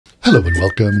Hello and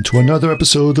welcome to another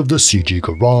episode of the CG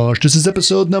Garage. This is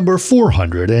episode number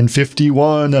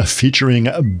 451, featuring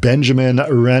Benjamin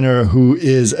Renner, who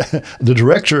is the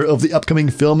director of the upcoming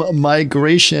film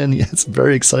Migration. It's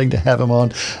very exciting to have him on.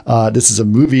 This is a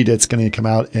movie that's going to come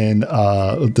out in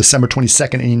December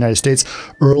 22nd in the United States,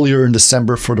 earlier in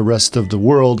December for the rest of the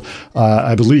world,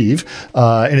 I believe.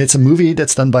 And it's a movie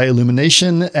that's done by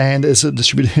Illumination and is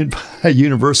distributed by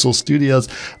Universal Studios.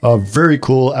 Very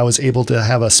cool. I was able to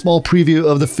have a small preview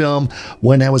of the film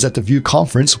when I was at the View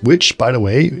conference, which, by the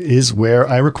way, is where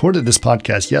I recorded this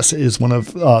podcast. Yes, it is one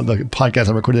of the podcasts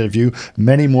I recorded at View.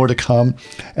 Many more to come,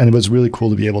 and it was really cool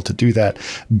to be able to do that.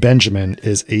 Benjamin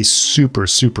is a super,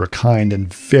 super kind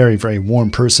and very, very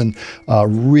warm person.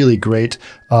 Really great.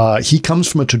 He comes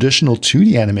from a traditional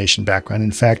 2D animation background.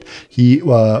 In fact, he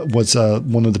was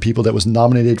one of the people that was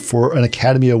nominated for an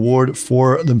Academy Award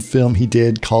for the film he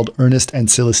did called Ernest and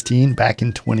Celestine back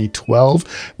in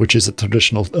 2012, which is a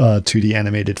traditional 2D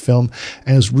animated film.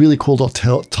 And it was really cool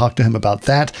to talk to him about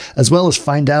that, as well as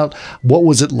find out what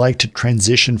was it like to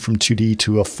transition from 2D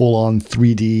to a full-on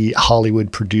 3D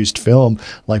Hollywood-produced film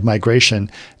like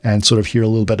Migration, and sort of hear a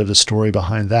little bit of the story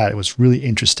behind that. It was really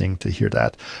interesting to hear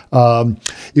that.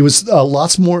 It was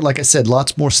lots more, like I said,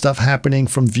 lots more stuff happening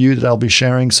from View that I'll be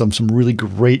sharing. Some really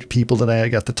great people that I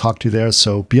got to talk to there.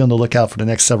 So be on the lookout for the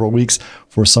next several weeks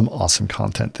for some awesome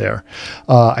content there.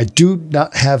 I do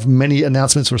not have many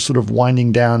announcements. We're sort of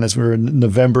winding down as we're in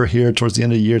November here. Towards the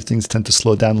end of the year, things tend to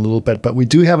slow down a little bit. But we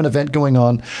do have an event going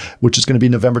on, which is going to be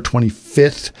November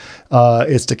 25th.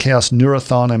 It's the Chaos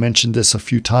Neurathon. I mentioned this a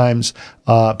few times.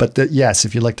 But yes,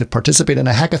 if you'd like to participate in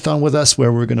a hackathon with us,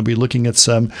 where we're going to be looking at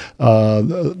some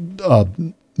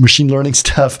machine learning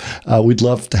stuff, we'd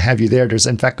love to have you there. There's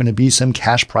in fact going to be some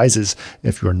cash prizes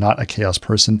if you're not a Chaos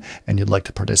person and you'd like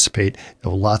to participate.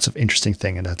 Lots of interesting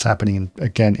things, and that's happening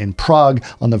again in Prague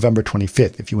on November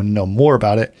 25th. If you want to know more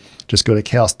about it, just go to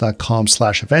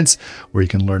chaos.com/events, where you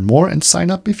can learn more and sign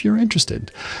up if you're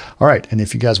interested. All right. And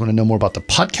if you guys want to know more about the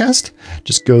podcast,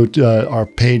 just go to our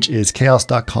page is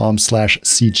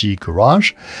chaos.com/CG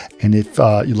Garage. And if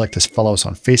you'd like to follow us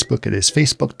on Facebook, it is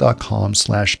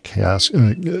facebook.com/chaos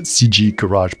CG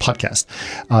Garage Podcast.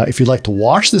 If you'd like to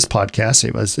watch this podcast,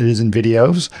 it is in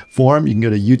videos form. You can go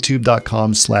to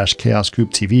youtube.com/Chaos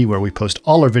Group TV, where we post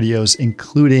all our videos,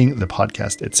 including the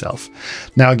podcast itself.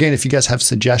 Now, again, if you guys have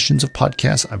suggestions of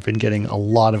podcasts, I've been getting a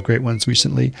lot of great ones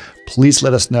recently. Please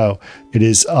let us know. It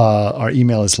is our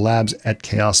email is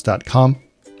labs@chaos.com.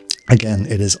 Again,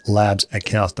 it is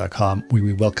labs@chaos.com.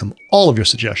 We welcome all of your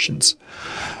suggestions.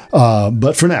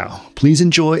 But for now, please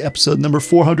enjoy episode number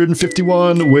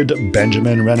 451 with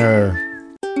Benjamin Renner.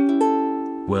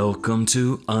 Welcome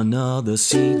to another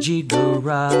CG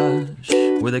Garage,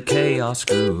 where the Chaos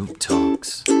Group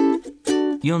talks.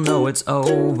 You'll know it's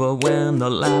over when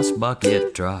the last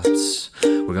bucket drops.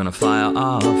 We're gonna fire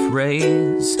off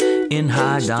rays in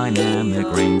high dynamic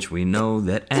range. We know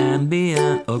that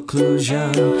ambient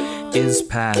occlusion is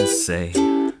passé.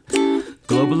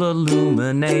 Global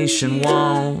illumination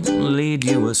won't lead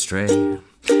you astray.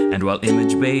 And while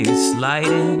image-based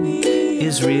lighting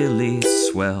is really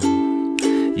swell,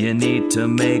 you need to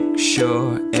make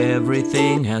sure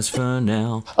everything has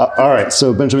Fresnel. All right.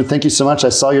 So, Benjamin, thank you so much. I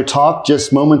saw your talk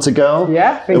just moments ago.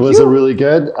 Yeah, thank you. It was a really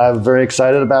good. I'm very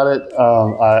excited about it.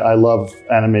 I love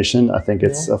animation. I think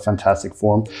it's a fantastic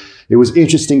form. It was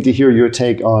interesting to hear your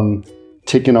take on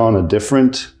taking on a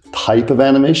different type of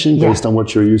animation based on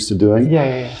what you're used to doing.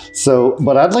 Yeah. So,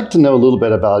 but I'd like to know a little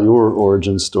bit about your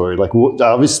origin story. Like,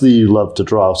 obviously you love to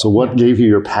draw. So what gave you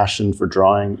your passion for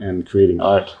drawing and creating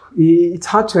art? It's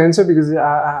hard to answer because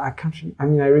I can't, I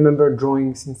mean, I remember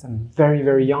drawing since I'm very,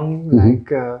 very young.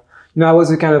 Like, I was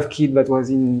the kind of kid that was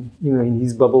in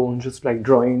his bubble and just like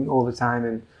drawing all the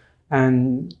time.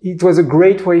 And it was a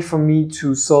great way for me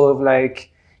to sort of like,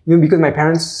 because my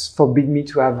parents forbid me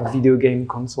to have a video game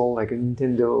console, like a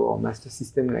Nintendo or Master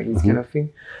System, like this kind of thing.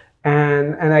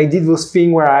 And I did those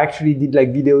things where I actually did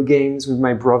like video games with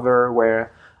my brother,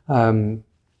 where,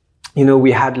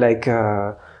 we had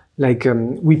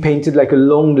we painted like a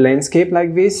long landscape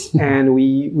like this, and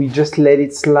we just let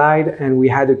it slide, and we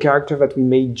had a character that we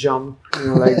made jump,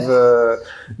 and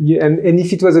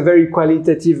if it was a very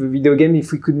qualitative video game,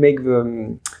 if we could make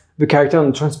the character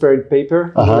on transparent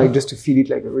paper, just to feel it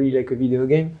like a video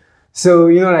game. So,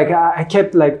 I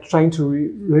kept like trying to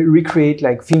recreate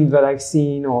like things that I've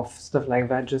seen or stuff like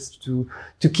that, just to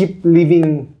keep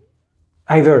living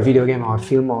either a video game or a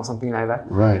film or something like that.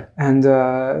 Right. And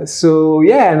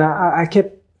and I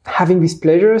kept having this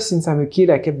pleasure since I'm a kid.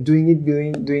 I kept doing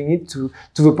it to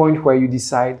the point where you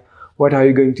decide, what are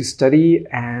you going to study?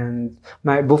 And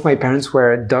both my parents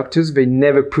were doctors. They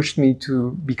never pushed me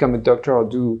to become a doctor or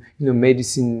do,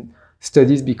 medicine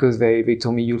studies, because they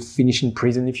told me you'll finish in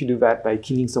prison if you do that, by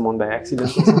killing someone by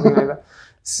accident or something like that.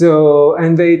 So,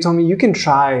 and they told me you can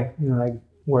try, like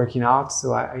working out.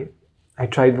 So I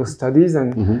tried those studies,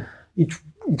 and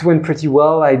it went pretty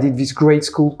well. I did this great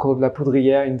school called La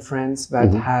Poudrière in France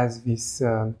that has this,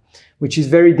 which is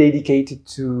very dedicated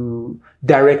to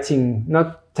directing,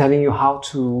 not telling you how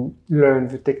to learn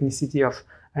the technicity of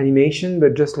animation,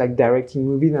 but just like directing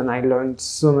movies. And I learned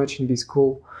so much in this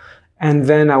school. And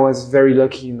then I was very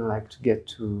lucky, like to get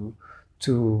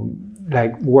to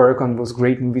like work on those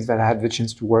great movies that I had the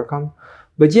chance to work on.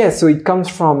 But yeah, so it comes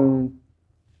from,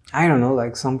 I don't know,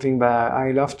 like something that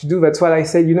I love to do. That's what I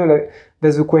said, like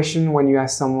there's a question when you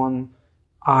ask someone,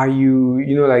 are you,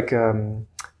 like,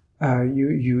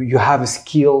 you have a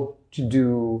skill to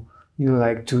do,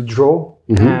 like to draw.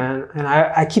 And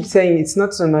I keep saying it's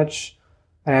not so much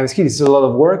I have a skill. It's a lot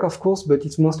of work, of course, but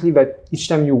it's mostly that each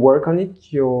time you work on it,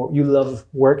 you love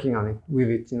working on it with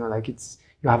it. Like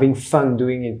you're having fun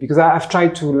doing it. Because I've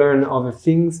tried to learn other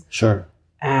things. Sure.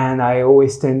 And I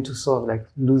always tend to sort of like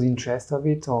lose interest of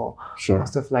it or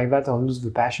stuff like that, or lose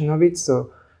the passion of it. So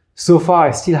far,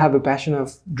 I still have a passion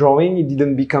of drawing. It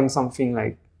didn't become something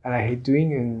like that I hate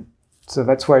doing, and so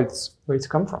that's where it's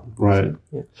come from. Right.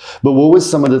 Yeah. But what was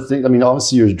some of the things? I mean,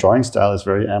 obviously your drawing style is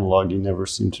very analog. You never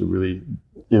seem to really,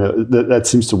 that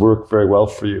seems to work very well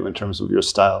for you in terms of your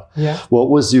style. Yeah. What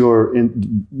was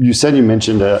you said you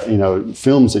mentioned,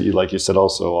 films that you like. You said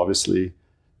also, obviously,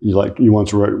 you want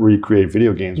to recreate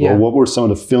video games. Yeah. Well, what were some of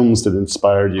the films that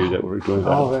inspired you that were doing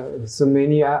that? Oh, so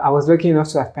many. I was lucky enough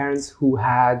to have parents who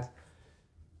had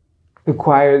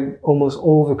acquired almost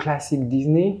all the classic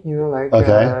Disney,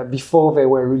 before they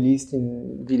were released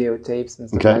in videotapes and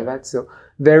stuff like that. So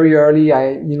very early,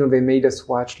 they made us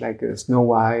watch like Snow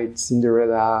White,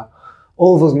 Cinderella,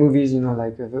 all those movies,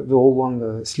 like the old one,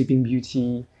 the Sleeping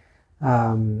Beauty.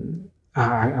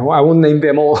 I won't name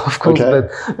them all, of course, but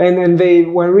and they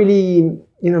were really,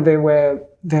 they were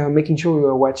making sure we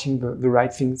were watching the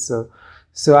right things.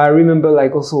 So I remember,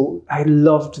 like, also I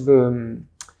loved the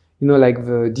like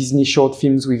the Disney short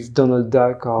films with Donald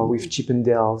Duck or with Chip and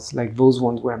Dales. Like those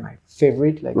ones were my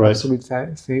favorite, like absolute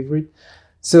favorite.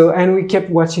 So, and we kept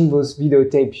watching those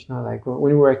videotapes, like when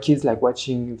we were kids, like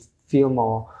watching film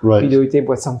or videotape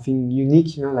was something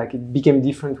unique, like it became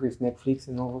different with Netflix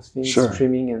and all those things,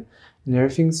 streaming and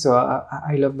everything. So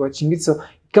I love watching it. So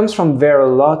it comes from there a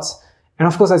lot. And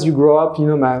of course, as you grow up,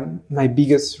 my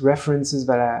biggest references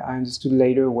that I understood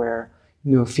later were,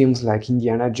 films like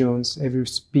Indiana Jones. Every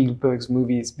Spielberg's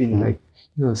movie has been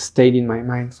stayed in my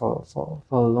mind for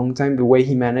a long time. The way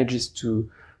he manages to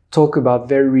talk about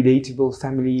very relatable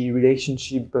family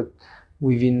relationship, but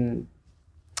within,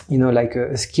 like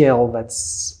a scale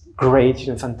that's great,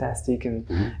 fantastic and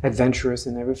adventurous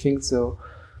and everything. So,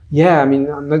 yeah, I mean,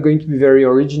 I'm not going to be very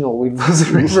original with those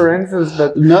references,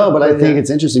 but no, but I think it's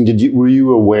interesting. Were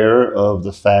you aware of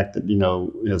the fact that,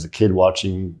 as a kid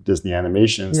watching Disney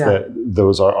animations, that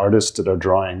those are artists that are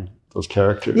drawing those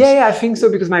characters? Yeah, I think so,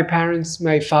 because my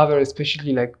father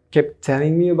especially, like, kept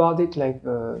telling me about it, like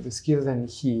the skills, and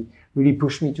he really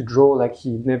pushed me to draw. Like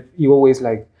he always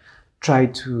like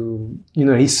tried to,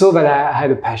 he saw that I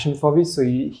had a passion for this, so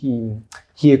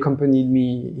he accompanied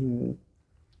me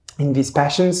in this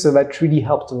passion. So that really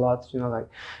helped a lot,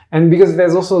 and because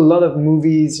there's also a lot of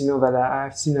movies, that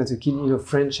I've seen as a kid,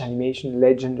 French animation,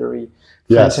 legendary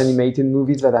French animated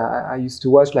movies that I used to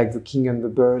watch, like The King and the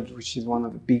Bird, which is one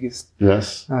of the biggest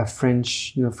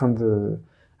French, from the,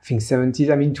 I think, 70s.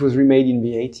 I mean, it was remade in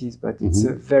the 80s, but it's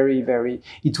a very, very,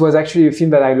 it was actually a film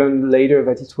that I learned later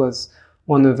that it was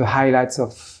one of the highlights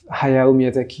of Hayao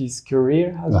Miyazaki's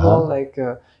career as well. Like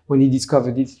when he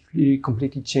discovered it, really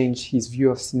completely changed his view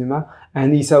of cinema,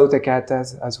 and Isao Takahata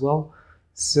as well.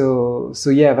 So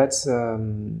yeah, that's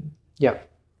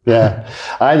Yeah,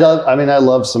 I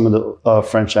love some of the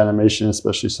French animation,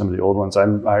 especially some of the old ones. I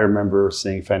remember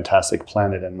seeing Fantastic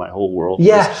Planet, and my whole world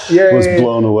was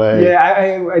blown away.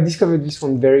 Yeah, I discovered this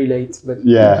one very late, but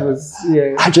it was,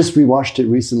 I just rewatched it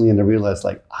recently, and I realized,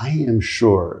 like, I am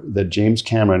sure that James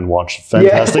Cameron watched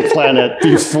Fantastic Planet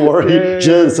before he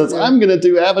just says, I'm going to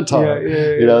do Avatar.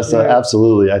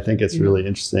 Absolutely, I think it's really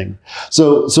interesting.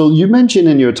 So you mentioned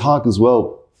in your talk as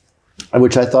well,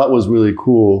 which I thought was really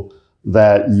cool,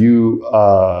 that you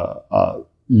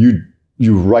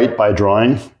you write by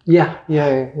drawing. Yeah.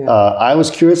 I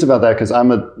was curious about that because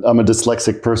I'm a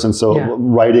dyslexic person, so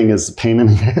writing is a pain in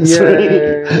the ass.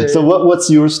 Yeah. So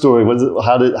what's your story?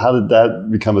 How did that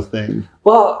become a thing?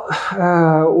 Well,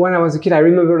 when I was a kid, I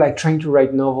remember like trying to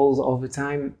write novels all the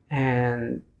time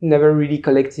and never really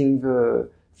collecting the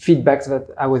feedbacks that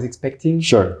I was expecting.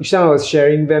 Sure. Each time I was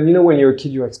sharing them, you know, when you're a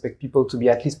kid, you expect people to be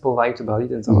at least polite about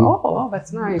it and so, oh,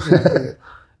 that's nice.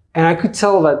 And I could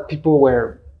tell that people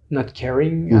were not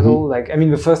caring at all. Like, I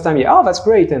mean, the first time, oh, that's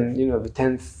great. And, you know, the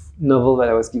 10th novel that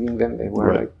I was giving them, they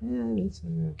were like, it's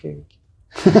okay.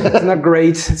 It's not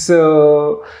great.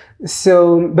 So,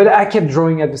 but I kept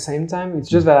drawing at the same time. It's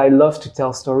just that I love to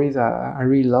tell stories. I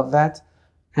really love that.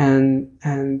 And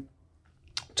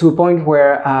to a point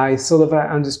where I sort of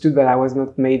understood that I was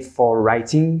not made for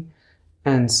writing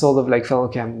and sort of like felt,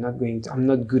 okay, I'm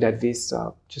not good at this. So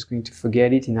I'm just going to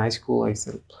forget it. In high school, I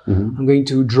said, I'm going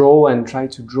to draw and try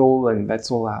to draw, and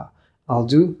that's all I'll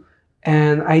do.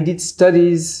 And I did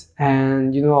studies,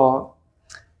 and, you know,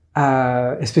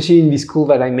 especially in this school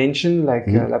that I mentioned, like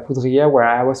La Poudrière, where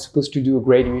I was supposed to do a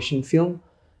graduation film.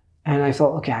 And I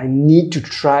thought, okay, I need to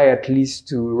try at least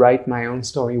to write my own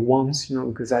story once, you know,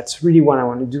 because that's really what I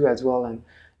want to do as well. And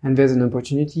there's an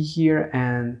opportunity here.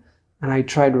 And I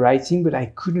tried writing, but I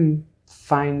couldn't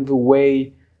find the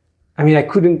way. I mean,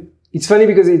 it's funny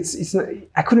because it's not,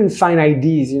 I couldn't find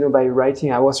ideas, you know, by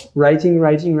writing. I was writing,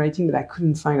 but I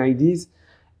couldn't find ideas.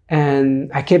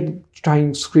 And I kept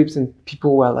trying scripts, and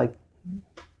people were like,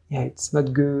 yeah, it's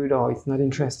not good, or it's not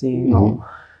interesting,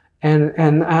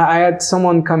 And I had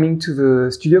someone coming to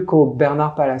the studio called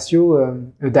Bernard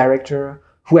Palacio, a director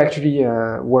who actually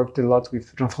worked a lot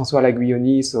with Jean-François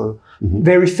Laguilloni, so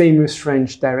very famous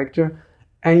French director.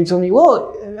 And he told me,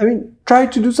 well, I mean, try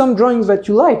to do some drawings that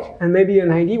you like, and maybe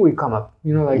an idea will come up,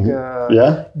 you know, like,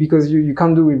 because you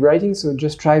can't do with writing, so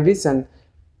just try this.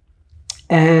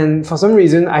 And for some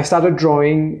reason, I started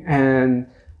drawing, and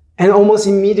almost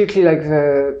immediately, like,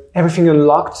 everything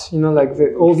unlocked, you know, like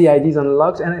all the ideas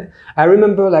unlocked. And I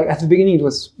remember, like, at the beginning, it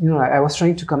was, you know, like, I was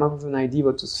trying to come up with an idea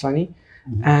what was funny.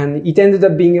 And it ended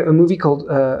up being a movie called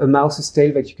A Mouse's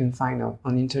Tale that you can find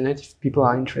on the internet if people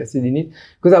are interested in it.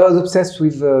 Because I was obsessed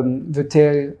with the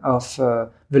tale of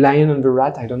The Lion and the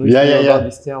Rat. I don't know if you know about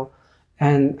this tale.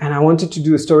 And I wanted to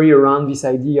do a story around this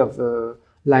idea of the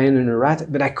lion and a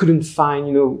rat, but I couldn't find,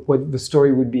 you know, what the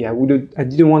story would be. I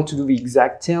didn't want to do the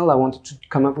exact tale. I wanted to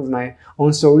come up with my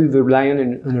own story with a lion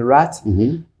and a rat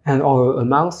or a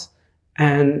mouse.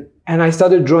 And I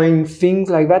started drawing things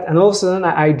like that. And all of a sudden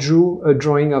I drew a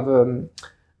drawing of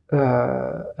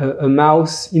a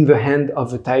mouse in the hand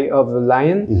of a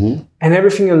lion, and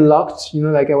everything unlocked, you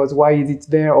know, like I was, why is it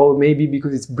there? Or maybe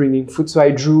because it's bringing food. So I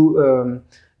drew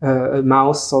a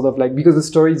mouse, sort of like, because the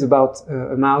story is about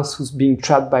a mouse who's being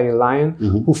trapped by a lion,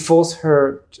 who forced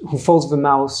the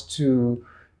mouse to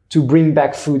bring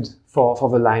back food for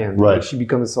the lion. Right. Like, she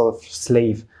becomes a sort of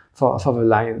slave for the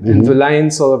lion. And the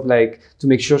lion, sort of like, to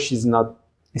make sure she's not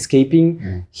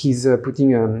escaping, he's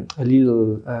putting a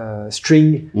little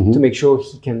string to make sure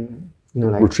he can, you know,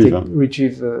 like,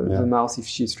 retrieve the mouse if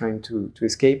she's trying to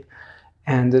escape.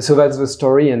 And so that's the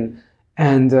story. And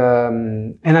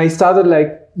I started,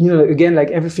 like, you know, again, like,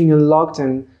 everything unlocked,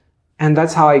 and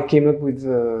that's how I came up with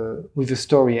the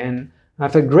story. And I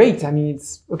felt great. I mean,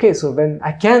 it's okay. So then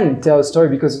I can tell a story,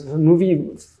 because the movie,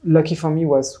 lucky for me,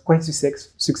 was quite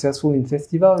successful in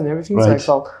festival and everything. Right. So I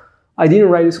felt I didn't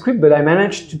write a script, but I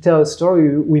managed to tell a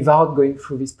story without going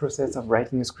through this process of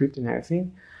writing a script and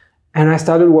everything. And I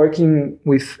started working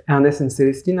with Ernest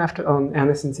Celestine after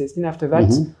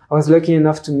that. I was lucky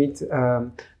enough to meet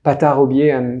Patard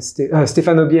Aubier and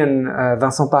Stéphane Aubier and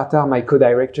Vincent Patard, my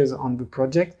co-directors on the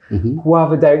project, who are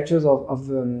the directors of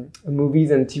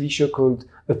movies and TV show called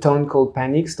A Town Called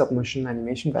Panic, stop motion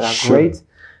animation, that are great.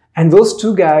 And those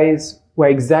two guys were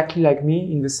exactly like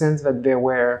me, in the sense that they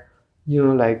were, you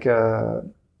know, like,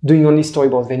 doing only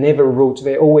storyboards. They never wrote.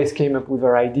 They always came up with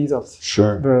their ideas of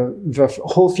the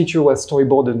whole feature was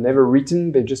storyboarded, never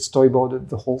written. They just storyboarded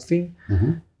the whole thing.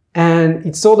 And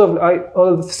it sort of,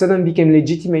 all of a sudden became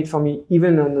legitimate for me,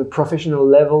 even on a professional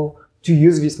level, to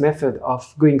use this method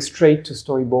of going straight to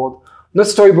storyboard. Not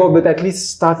storyboard, but at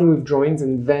least starting with drawings,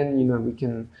 and then, you know, we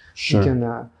can,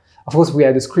 of course we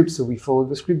had a script, so we followed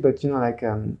the script, but, you know, like,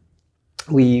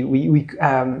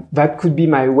 that could be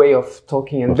my way of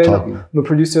talking. And then the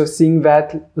producer, seeing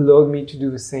that, allowed me to do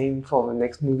the same for the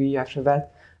next movie after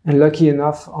that. And lucky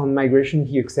enough, on Migration,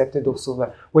 he accepted also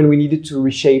that when we needed to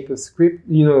reshape a script,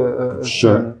 you know,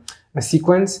 a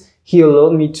sequence, he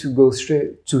allowed me to go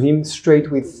straight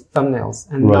with thumbnails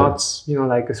and Right. not,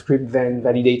 like a script, then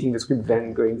validating the script, then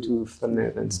going to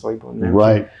thumbnail and storyboard and everything.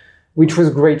 Right. Which was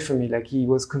great for me. Like, he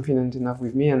was confident enough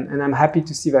with me, and I'm happy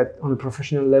to see that on a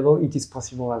professional level, it is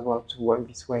possible as well to work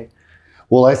this way.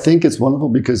 Well, I think it's wonderful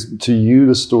because to you,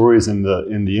 the story is in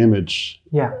the image.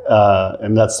 Yeah.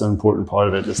 And that's the important part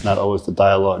of it. It's not always the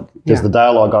dialogue. Because Yeah. the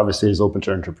dialogue obviously is open to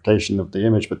interpretation of the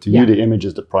image, but to you, the image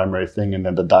is the primary thing, and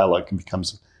then the dialogue becomes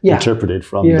interpreted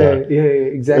from the...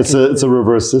 Yeah, exactly. It's a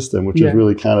reverse system, which is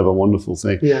really kind of a wonderful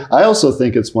thing. Yeah. I also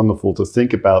think it's wonderful to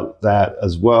think about that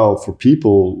as well for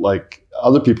people like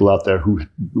other people out there who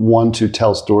want to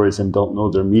tell stories and don't know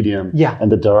their medium,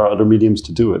 and that there are other mediums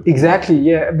to do it. Exactly,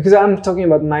 yeah. Because I'm talking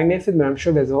about my method, but I'm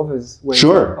sure there's others ways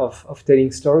of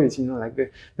telling stories. Like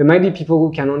there might be people who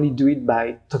can only do it by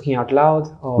talking out loud,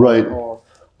 or like,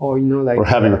 or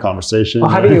having a conversation,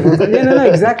 or having a conversation. No,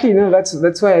 exactly.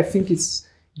 That's why I think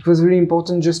it was really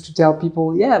important just to tell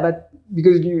people, but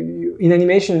because you in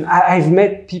animation, I've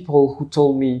met people who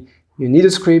told me you need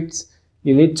a script.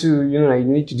 You need to, you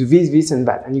need to do this, and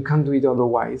that, and you can't do it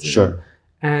otherwise. Sure.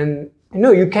 And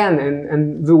you can.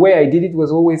 And the way I did it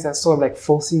was always sort of like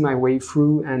forcing my way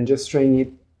through and just trying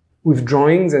it with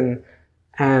drawings.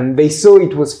 And they saw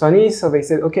it was funny, so they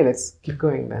said, okay, let's keep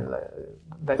going then.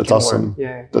 That's awesome. Work.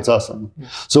 Yeah. That's awesome. Yeah.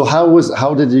 So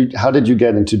how did you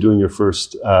get into doing your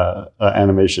first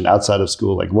animation outside of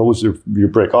school? Like, what was your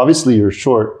break? Obviously, you're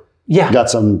short. Yeah. Got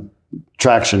some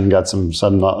traction, got some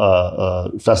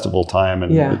festival time,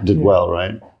 and it did well,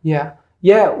 right? Yeah.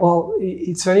 Well,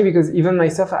 it's funny because even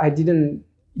myself,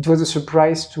 it was a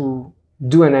surprise to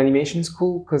do an animation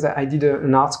school because I did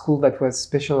an art school that was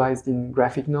specialized in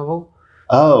graphic novel.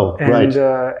 Oh, right.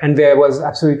 And there was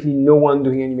absolutely no one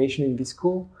doing animation in this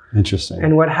school. Interesting.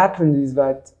 And what happened is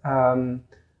that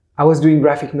I was doing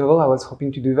graphic novel. I was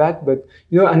hoping to do that, but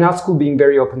an art school being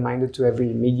very open-minded to every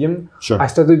medium, I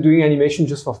started doing animation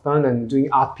just for fun and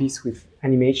doing art piece with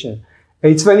animation.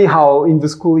 And it's funny how in the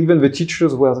school, even the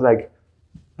teachers were like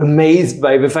amazed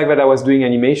by the fact that I was doing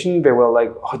animation. They were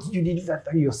like, "Oh, you did that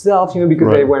yourself?"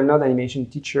 Because they were not animation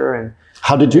teacher. And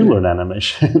how did you learn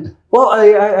animation? Well,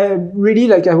 I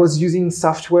really I was using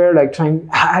software,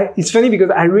 it's funny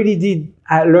because I really did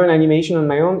learn animation on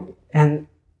my own, and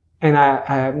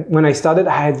when I started,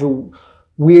 I had the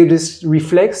weirdest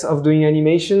reflex of doing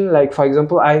animation. Like, for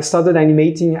example, I started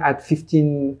animating at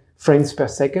 15 frames per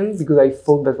second because I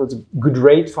thought that was a good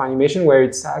rate for animation, where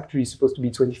it's actually supposed to be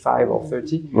 25 or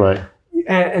 30. Right.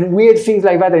 And weird things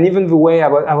like that. And even the way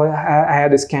I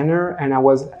had a scanner and I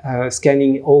was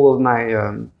scanning all of my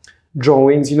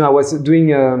drawings. I was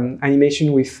doing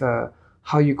animation with...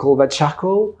 how you call that,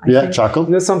 charcoal? I think.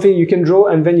 Charcoal. Something you can draw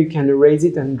and then you can erase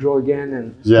it and draw again and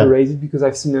erase it, because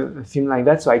I've seen a film like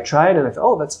that. So I tried and I thought,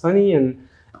 oh, that's funny.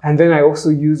 And then I also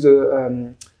used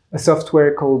a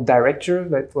software called Director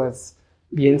that was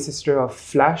the ancestor of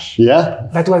Flash. Yeah.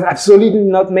 That was absolutely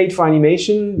not made for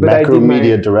animation, but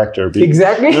Macromedia Director.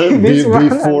 Exactly.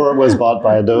 Before it was bought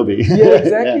by Adobe. Yeah,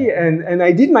 exactly. And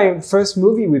I did my first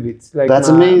movie with it. That's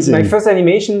amazing. My first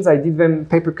animations, I did them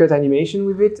paper cut animation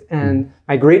with it, and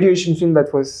my graduation film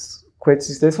that was quite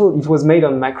successful, it was made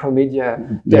on Macromedia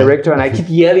Director, and I keep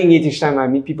yelling it each time I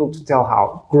meet people to tell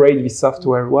how great this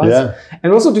software was,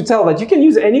 and also to tell that you can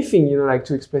use anything,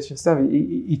 to express yourself.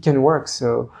 It can work.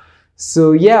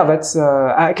 So yeah, that's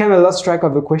I kind of lost track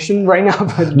of the question right now.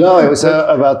 But no, it was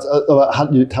about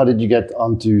how did you get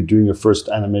onto doing your first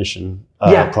animation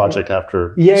project after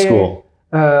school?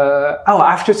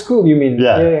 After school, you mean?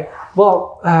 Yeah. Well,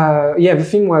 the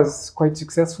thing was quite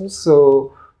successful.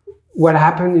 So what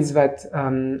happened is that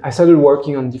I started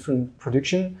working on different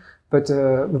production, but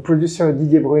the producer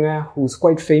Didier Brunner, who's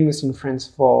quite famous in France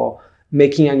for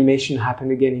making animation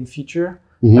happen again in future.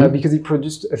 Because he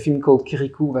produced a film called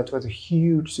Kirikou that was a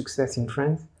huge success in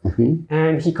France.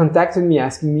 And he contacted me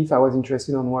asking me if I was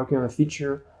interested in working on a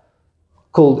feature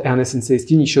called Ernest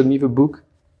Celestine. He showed me the book.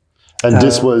 And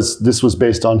this was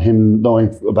based on him knowing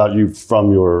about you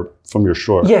from your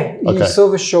short? Yeah, he saw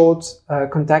the short,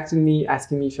 contacted me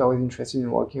asking me if I was interested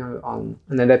in working on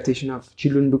an adaptation of a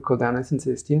children's book called Ernest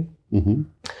Celestine.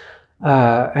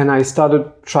 And I started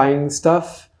trying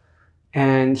stuff.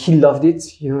 And he loved it,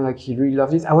 he really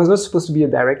loved it. I was not supposed to be a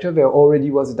director. There already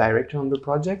was a director on the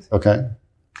project. Okay.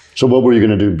 So what were you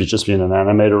going to do? Just being an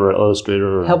animator or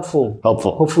illustrator? Or? Helpful.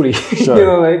 Sure. Hopefully.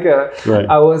 Right.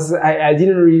 I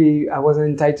wasn't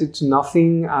entitled to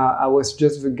nothing. I was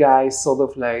just the guy so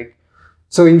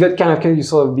in that kind of case, you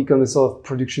sort of become a sort of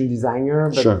production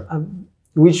designer. But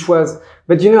which was,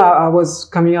 but I was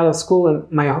coming out of school and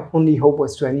my only hope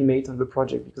was to animate on the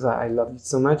project because I loved it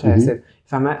so much. And I said,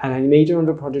 if I'm an animator on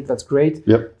the project, that's great.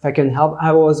 Yep. If I can help,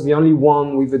 I was the only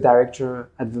one with the director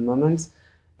at the moment.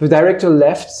 The director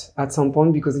left at some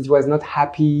point because he was not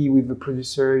happy with the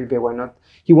producer.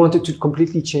 He wanted to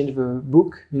completely change the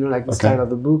book, like the style of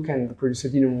the book, and the producer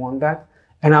didn't want that.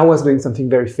 And I was doing something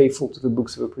very faithful to the book,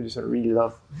 so the producer really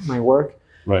loved my work.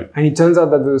 Right. And it turns out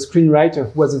that the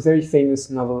screenwriter, who was a very famous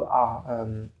novel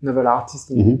artist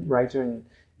and writer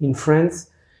in France,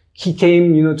 he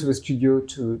came, to the studio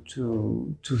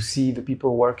to see the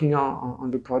people working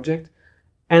on the project.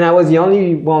 And I was the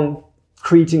only one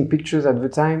creating pictures at the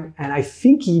time. And I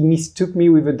think he mistook me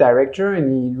with the director,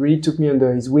 and he really took me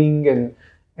under his wing and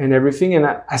everything. And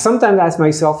I sometimes ask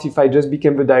myself if I just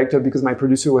became the director because my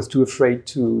producer was too afraid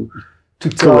to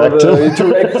correct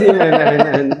him.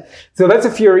 And so that's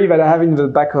a theory that I have in the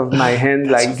back of my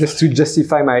hand, like just to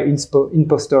justify my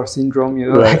imposter syndrome,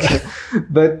 right.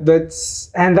 but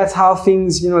and that's how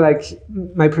things, like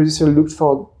my producer looked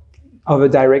for other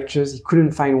directors. He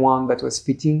couldn't find one that was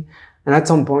fitting. And at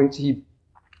some point he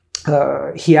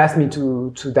asked me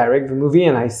to direct the movie,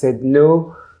 and I said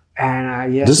no.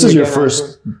 And this is your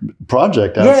first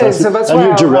project. Yeah, so that's and why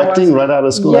you're directing right out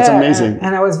of school. That's amazing.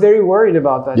 And I was very worried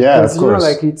about that. Yeah, because, of course.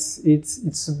 Like it's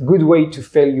a good way to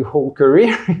fail your whole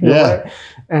career.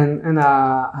 And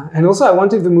also I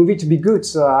wanted the movie to be good,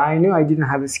 so I knew I didn't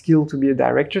have a skill to be a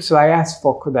director. So I asked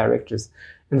for co-directors,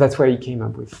 and that's where he came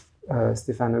up with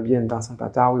Stéphane Aubier and Vincent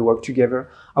Patard. We worked together.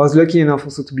 I was lucky enough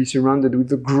also to be surrounded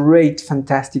with a great,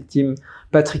 fantastic team.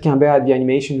 Patrick Imbert at the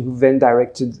animation, who then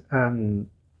directed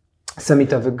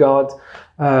Summit of the God,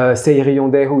 Seiri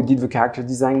Yonde, who did the character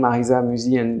design, Marisa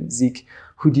Musi and Zik,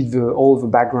 who did all the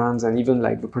backgrounds and even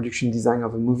like the production design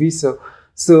of the movie. So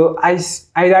I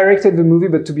directed the movie,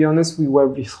 but to be honest, we were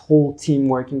this whole team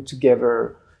working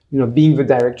together, being the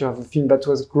director of the film. That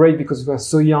was great because we were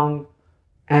so young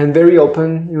and very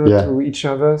open, to each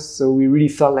other. So we really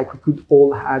felt like we could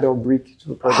all add our brick to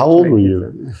the project. How old were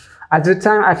you? At the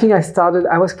time, I think I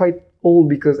was quite old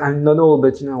because I'm not old,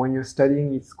 but when you're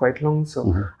studying, it's quite long.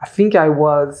 So I think I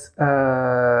was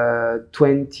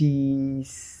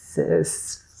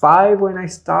 25 when I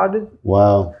started.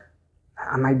 Wow.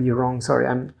 I might be wrong. Sorry.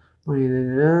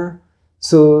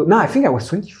 So no, I think I was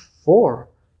 24.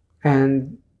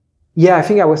 And yeah, I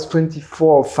think I was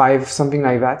 24 or 5, something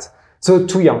like that. So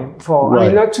too young for, I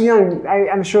mean, not too young.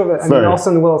 I'm sure that,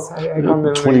 Orson Welles, I can't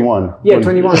remember. 21. Yeah,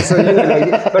 21. So,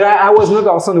 but I was not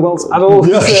Orson Welles at all.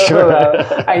 Yeah, so, sure.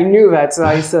 I knew that. So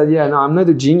I said, no, I'm not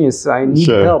a genius. So I need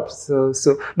help. So,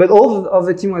 but all of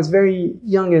the team was very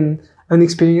young and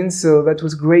inexperienced. So that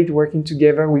was great working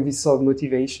together with this sort of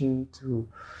motivation to,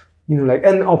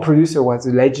 and our producer was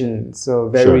a legend. So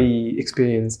very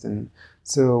experienced. And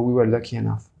so we were lucky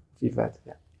enough with that.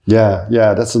 Yeah,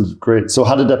 that sounds great. So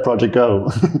how did that project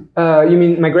go? You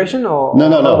mean migration or no,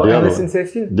 the Ernest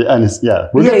Celestine?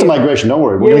 We'll get to migration. Don't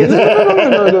worry.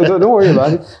 No, don't worry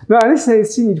about it. No, Ernest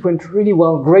Celestine, it went really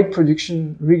well. Great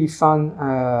production, really fun.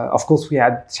 Of course, we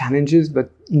had challenges, but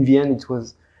in the end, it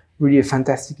was really a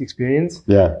fantastic experience.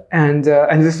 Yeah. And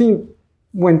the thing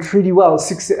went really well.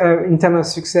 In terms of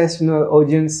success,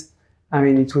 audience. I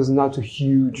mean, it was not a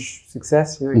huge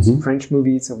success. It's a French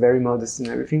movie, so very modest and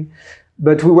everything.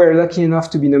 But we were lucky enough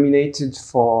to be nominated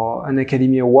for an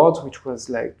Academy Award, which was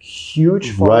like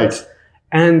huge for us.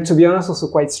 And to be honest, also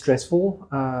quite stressful.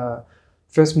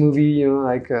 First movie,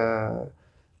 I'm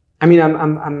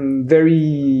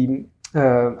very,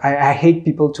 I hate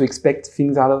people to expect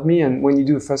things out of me. And when you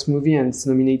do a first movie and it's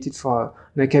nominated for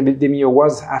an Academy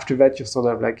Award, after that, you're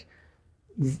sort of like,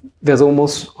 there's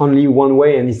almost only one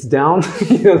way and it's down.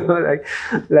 I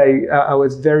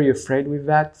was very afraid with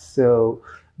that. So,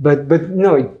 but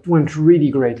no, it went really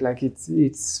great. Like it's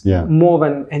more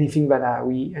than anything that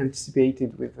we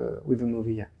anticipated with the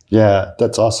movie. Yeah,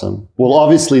 that's awesome. Well,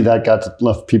 obviously that got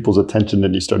enough people's attention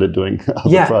that you started doing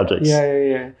other projects.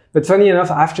 Yeah. But funny enough,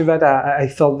 after that, I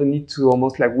felt the need to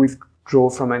almost like withdraw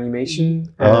from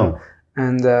animation. Because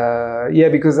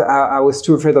I was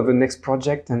too afraid of the next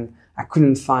project and I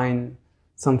couldn't find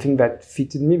something that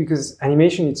fitted me because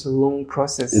animation, it's a long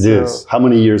process. It is. How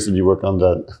many years did you work on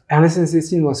that? Ernest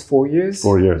Celestine was 4 years.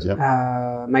 4 years,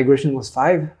 yeah. Migration was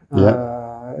 5.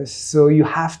 So you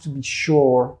have to be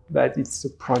sure that it's a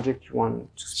project you want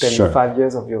to spend 5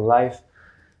 years of your life,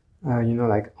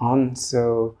 on.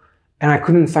 So, and I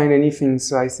couldn't find anything.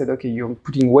 So I said, okay, you're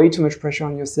putting way too much pressure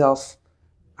on yourself.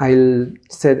 I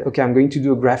said, okay, I'm going to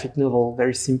do a graphic novel,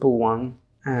 very simple one.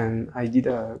 And I did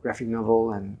a graphic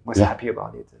novel and was happy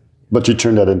about it. But you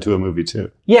turned that into a movie too.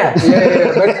 Yeah.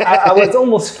 But I was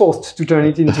almost forced to turn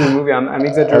it into a movie. I'm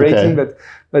exaggerating,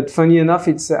 but funny enough,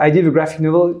 I did a graphic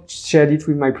novel, shared it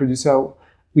with my producer,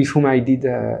 with whom I did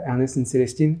Ernest and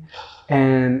Celestine,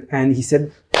 and he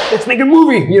said, let's make a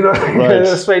movie,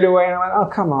 straight away. And I went, oh,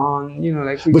 come on,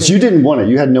 But you didn't want it.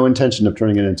 You had no intention of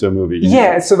turning it into a movie.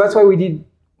 Yeah, so that's why we did.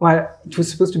 Well, it was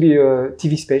supposed to be a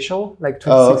TV special, like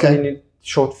 26-minute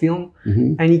short film.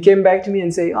 Mm-hmm. And he came back to me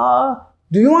and said,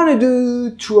 do you want to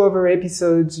do 2 other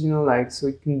episodes, so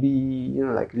it can be,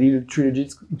 like little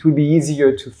trilogies. It would be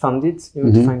easier to fund it,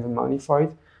 to find the money for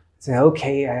it. I said,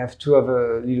 okay, I have 2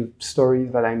 other little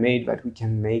stories that I made that we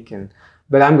can make.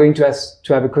 But I'm going to ask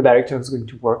to have a co-director who's going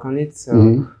to work on it.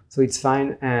 So it's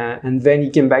fine. And then he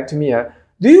came back to me,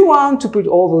 do you want to put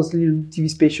all those little TV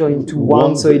specials into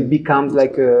one so it becomes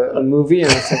like a movie?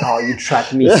 And I said, oh, you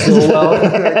trapped me so well.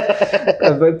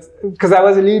 But because I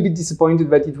was a little bit disappointed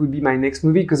that it would be my next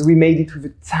movie, because we made it with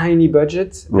a tiny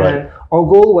budget. Right. And our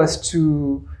goal was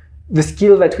the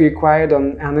skill that we acquired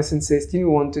on Ernest and Celestine, we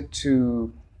wanted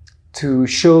to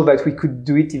show that we could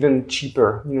do it even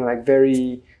cheaper,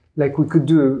 like we could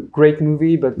do a great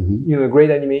movie, but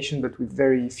great animation, but with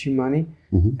very few money.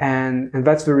 Mm-hmm. And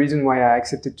that's the reason why I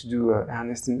accepted to do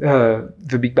Ernest and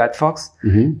The Big Bad Fox.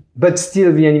 Mm-hmm. But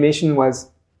still, the animation was,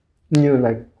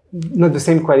 not the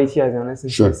same quality as Ernest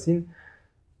and Celestine.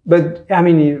 But I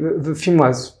mean, the film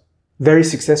was very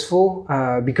successful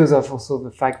because of also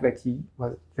the fact that he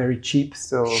was very cheap.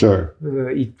 So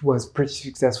it was pretty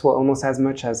successful, almost as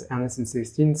much as Ernest and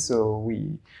Celestine. So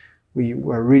we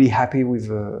were really happy with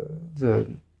the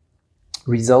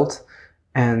result,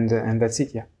 and that's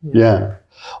it. Yeah.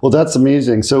 Well, that's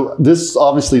amazing. So this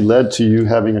obviously led to you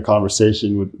having a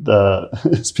conversation with the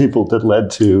people that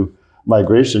led to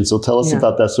migration. So tell us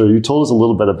about that story. You told us a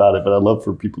little bit about it, but I'd love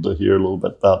for people to hear a little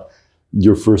bit about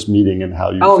your first meeting and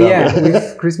how you found it.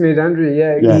 With Chris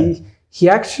Meledandri. He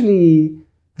actually,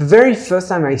 the very first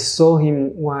time I saw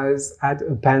him was at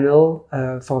a panel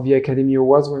for the Academy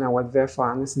Awards when I was there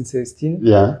for Ernest and Celestine,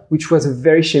 which was a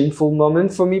very shameful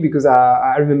moment for me, because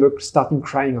I remember starting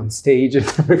crying on stage and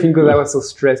everything, because I was so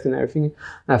stressed and everything.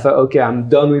 And I thought, okay, I'm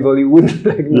done with Hollywood.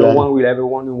 No one will ever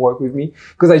want to work with me.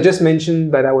 Because I just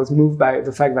mentioned that I was moved by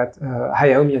the fact that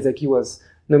Hayao Miyazaki was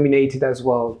nominated as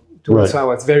well. So I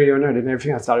was very honored and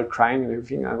everything. I started crying and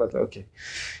everything. I was like, okay,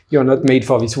 you're not made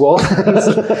for this world.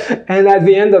 And at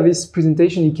the end of his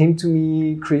presentation, he came to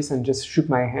me, Chris, and just shook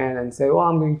my hand and said,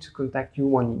 I'm going to contact you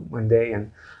one day.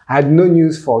 And I had no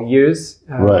news for years.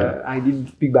 I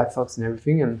did Big Bad Fox and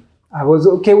everything. And I was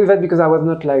okay with that because I was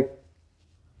not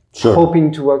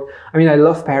hoping to work. I mean, I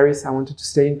love Paris. I wanted to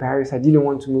stay in Paris. I didn't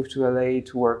want to move to LA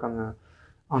to work on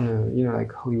a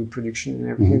Hollywood production and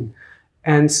everything. Mm-hmm.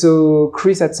 And so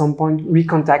Chris at some point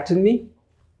recontacted me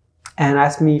and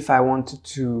asked me if I wanted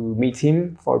to meet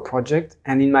him for a project.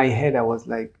 And in my head, I was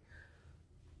like,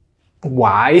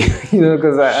 why?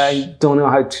 Because I don't know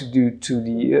how to do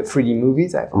 2D, 3D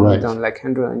movies. I've only done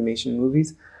 100 animation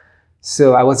movies.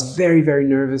 So I was very, very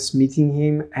nervous meeting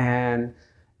him. And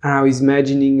I was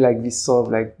imagining this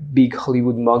sort of big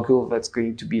Hollywood mogul that's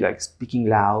going to be speaking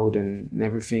loud and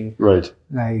everything. Right.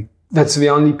 That's the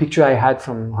only picture I had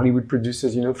from Hollywood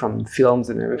producers, from films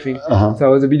and everything. Uh-huh. So I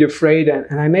was a bit afraid.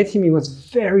 And I met him. He was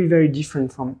very, very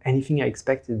different from anything I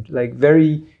expected.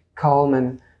 Very calm.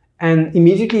 And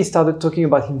immediately he started talking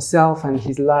about himself and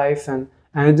his life. And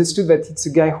I understood that it's a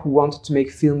guy who wanted to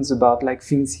make films about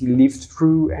things he lived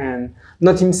through. And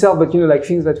not himself, but,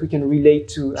 things that we can relate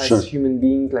to as human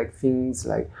beings, things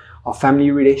like our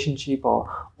family relationship or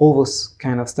all those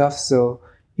kind of stuff. So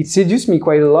it seduced me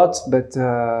quite a lot, but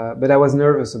I was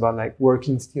nervous about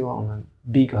working still on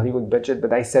a big Hollywood budget.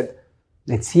 But I said,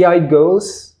 let's see how it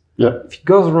goes. Yeah. If it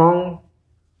goes wrong,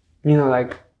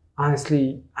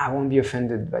 honestly, I won't be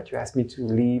offended that you asked me to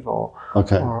leave or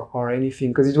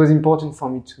anything, because it was important for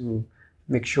me to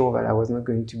make sure that I was not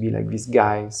going to be this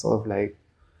guy, sort of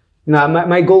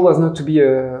my goal was not to be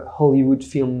a Hollywood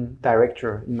film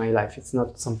director in my life. It's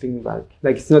not something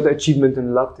it's not achievement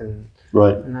unlocked and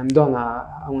I'm done.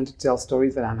 I want to tell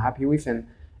stories that I'm happy with.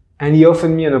 And he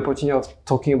offered me an opportunity of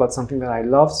talking about something that I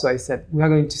love. So I said, we are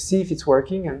going to see if it's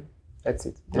working, and that's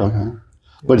it. Yeah. Okay.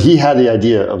 But he had the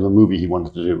idea of the movie he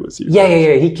wanted to do with you.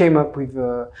 Yeah. He came up with,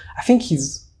 I think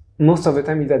most of the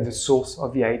time he's at the source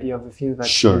of the idea of the film that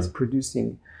he's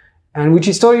producing. And which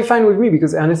is totally fine with me,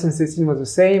 because Ernest and Celestine was the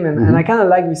same. And I kind of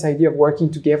like this idea of working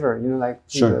together,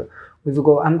 with the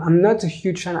goal. I'm not a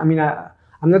huge fan. I mean,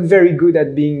 I'm not very good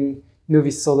at being,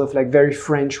 this sort of very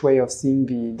French way of seeing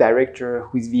the director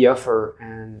who is the author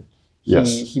and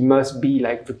he must be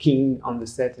the king on the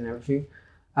set and everything.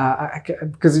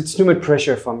 because it's too much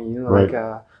pressure for me, Right.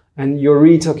 like, and you're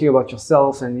really talking about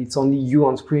yourself, and it's only you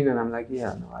on screen, and I'm like,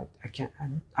 yeah, no, I can't.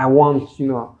 I want,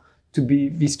 to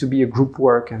be a group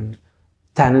work and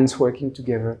talents working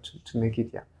together to make it.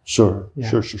 Yeah. Sure.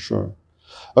 Yeah. Sure.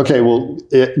 Okay, well,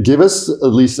 give us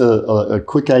at least a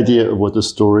quick idea of what the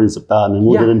story is about, and then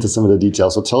we'll get into some of the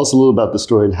details. So tell us a little about the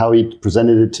story and how he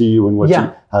presented it to you and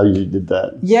how you did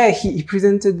that. Yeah, he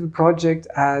presented the project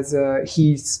as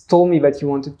he told me that he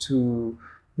wanted to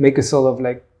make a sort of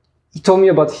like, he told me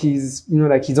about his,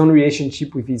 like his own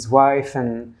relationship with his wife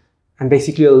and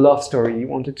basically a love story he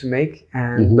wanted to make,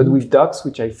 and but with ducks,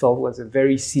 which I felt was a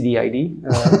very silly idea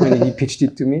when he pitched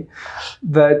it to me.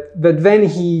 But then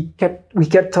we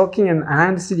kept talking, and I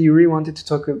understood he really wanted to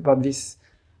talk about this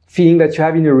feeling that you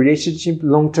have in a relationship,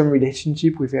 long-term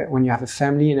relationship with when you have a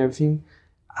family and everything,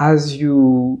 as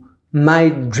you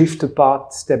might drift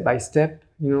apart step by step.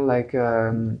 Like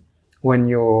when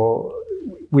you're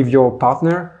with your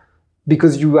partner.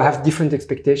 Because you have different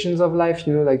expectations of life,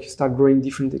 like you start growing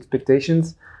different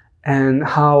expectations, and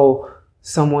how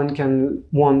someone can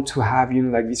want to have,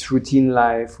 like this routine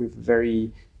life with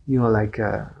very, like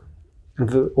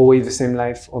always the same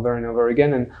life over and over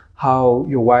again, and how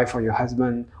your wife or your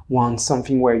husband wants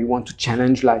something where you want to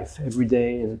challenge life every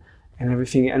day and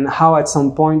everything, and how at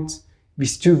some point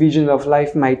these two visions of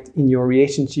life might, in your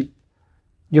relationship,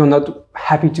 you're not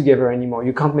happy together anymore.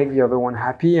 You can't make the other one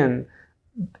happy, and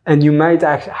you might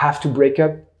have to break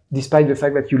up despite the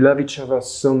fact that you love each other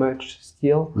so much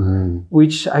still,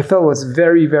 which I felt was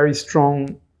very, very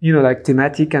strong, like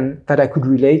thematic, and that I could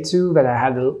relate to, that I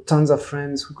had tons of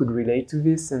friends who could relate to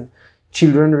this, and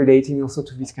children relating also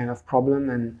to this kind of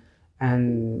problem.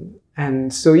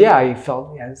 And so, yeah, I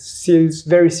felt, serious,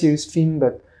 very serious theme,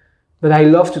 but I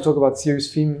love to talk about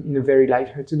serious theme in a very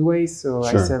lighthearted way. So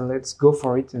I said, let's go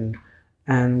for it.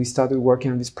 And we started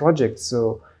working on this project.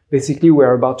 So basically,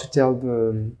 we're about to tell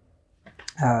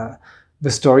the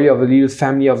story of a little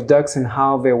family of ducks and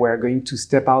how they were going to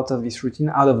step out of this routine,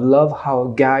 out of love, how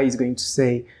a guy is going to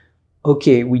say,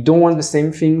 okay, we don't want the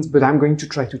same things, but I'm going to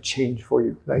try to change for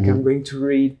you. Like, I'm going to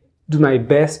really do my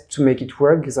best to make it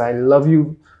work because I love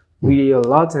you really a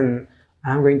lot, and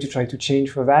I'm going to try to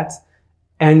change for that.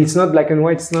 And it's not black and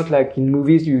white. It's not like in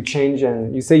movies you change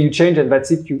and you say you change and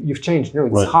that's it, you've changed. No,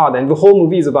 it's hard. And the whole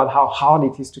movie is about how hard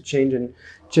it is to change and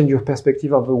change your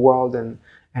perspective of the world and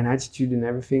attitude and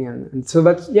everything. And so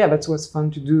that was fun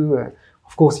to do.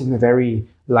 Of course, in a very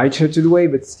light-hearted way,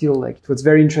 but still, like, it was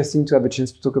very interesting to have a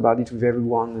chance to talk about it with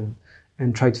everyone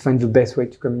and try to find the best way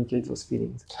to communicate those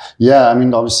feelings. Yeah, I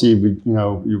mean, obviously,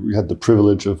 we had the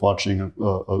privilege of watching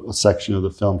a section of the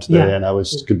film today, and I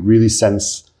could really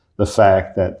sense the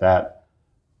fact that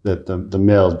the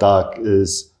male duck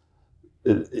is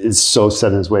so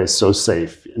set in his way, so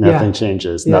safe. Nothing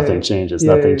changes, nothing changes,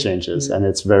 and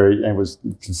it's very. And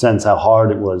you can sense how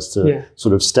hard it was to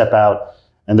sort of step out,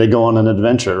 and they go on an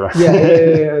adventure.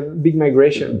 Right? Big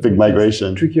migration. Big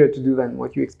migration. Trickier to do than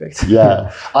what you expect.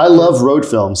 Yeah, I love road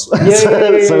films. So it's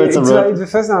the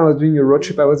first time I was doing a road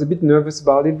trip, I was a bit nervous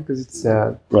about it because it's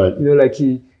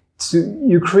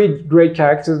you create great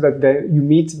characters that you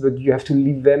meet, but you have to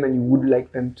leave them and you would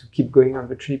like them to keep going on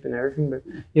the trip and everything. But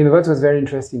that was very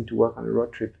interesting to work on a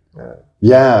road trip.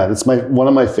 It's one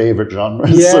of my favorite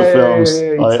genres of films.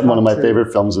 One of my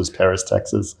favorite films is Paris,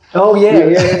 Texas. Oh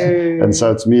yeah. And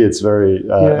so to me, it's very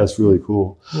that's really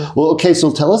cool. Yeah. Well, okay,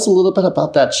 so tell us a little bit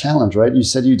about that challenge, right? You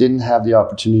said you didn't have the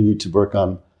opportunity to work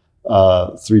on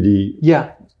 3D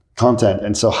content,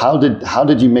 and so how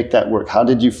did you make that work? How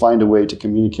did you find a way to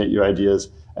communicate your ideas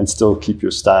and still keep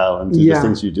your style and do the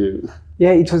things you do?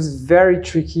 Yeah, it was very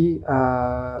tricky,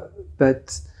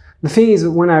 but the thing is,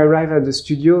 when I arrived at the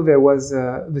studio, there was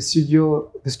the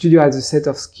studio has a set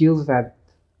of skills that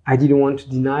I didn't want to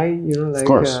deny, of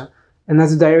course. And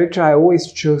as a director, I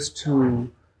always chose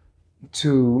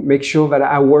to make sure that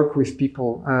I work with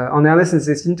people. On Ernest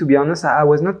Celestine, to be honest, I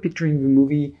was not picturing the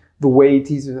movie the way it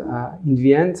is in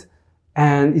the end.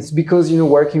 And it's because,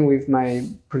 working with my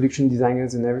production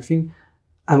designers and everything,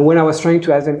 and when I was trying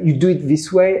to ask them, you do it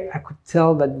this way, I could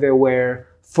tell that they were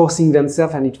forcing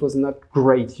themselves and it was not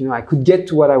great. I could get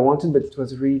to what I wanted, but it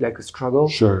was really like a struggle.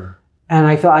 Sure. And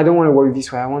I felt I don't want to work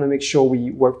this way. I want to make sure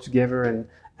we work together.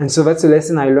 And so that's a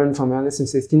lesson I learned from Ernest and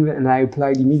Celestine, and I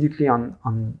applied immediately on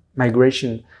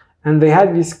migration. And they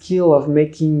had this skill of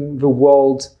making the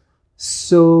world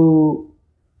so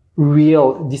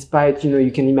real, despite,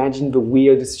 you can imagine the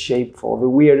weirdest shape for the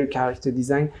weirder character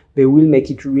design, they will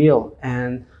make it real.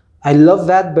 And I love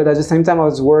that, but at the same time, I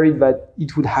was worried that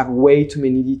it would have way too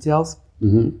many details.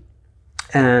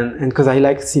 and because I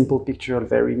like simple picture,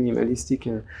 very minimalistic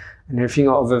and everything.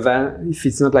 Other than if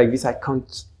it's not like this, I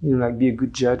can't like be a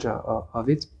good judge of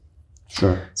it.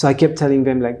 Sure. So I kept telling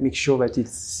them like make sure that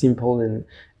it's simple and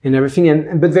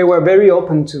everything, but they were very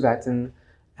open to that.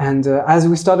 And as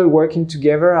we started working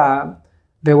together,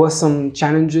 there was some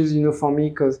challenges, for me,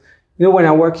 because when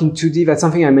I work in 2D, that's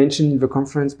something I mentioned in the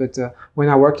conference. But when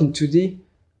I work in 2D,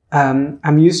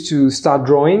 I'm used to start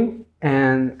drawing,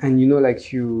 and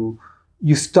like you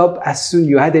stop as soon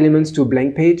you add elements to a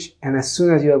blank page, and as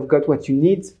soon as you have got what you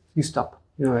need, you stop.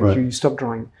 Right. You stop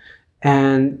drawing.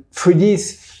 And 3D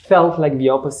felt like the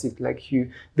opposite. Like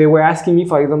they were asking me,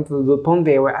 for example, the pond.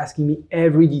 They were asking me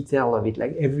every detail of it,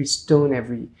 like every stone,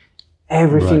 everything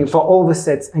Right. for all the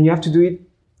sets, and you have to do it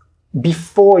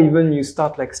before even you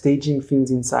start like staging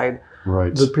things inside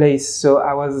Right. the place. So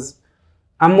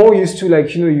I'm more used to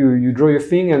like you draw your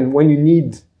thing, and when you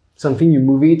need something you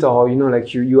move it, or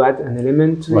like you add an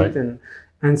element to Right. it,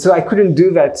 and so I couldn't do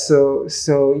that. So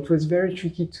it was very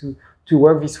tricky to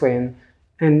work this way,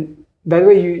 and that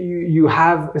way you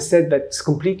have a set that's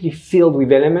completely filled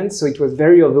with elements. So it was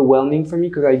very overwhelming for me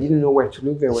because I didn't know where to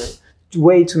look. There were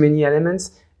way too many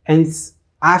elements, and it's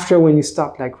after when you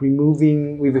start like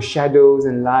removing with the shadows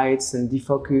and lights and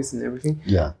defocus and everything.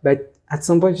 Yeah. But at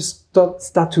some point you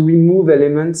start to remove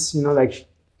elements, like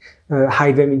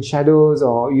hide them in shadows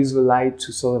or use the light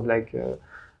to sort of like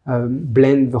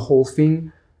blend the whole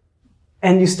thing.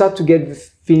 And you start to get the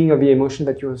feeling of the emotion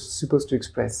that you're supposed to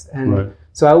express. And Right.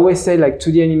 so I always say like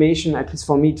 2D animation, at least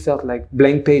for me, it felt like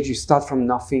blank page. You start from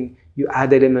nothing, you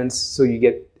add elements, so you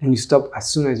get, and you stop as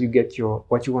soon as you get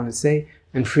what you want to say.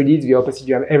 And 3D is the opposite.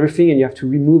 You have everything and you have to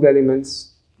remove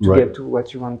elements to Right. get to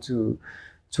what you want to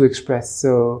express.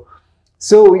 So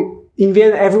in the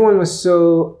end, everyone was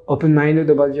so open-minded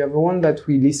about the other one that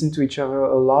we listened to each other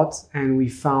a lot, and we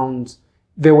found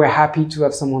they were happy to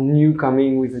have someone new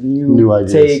coming with a new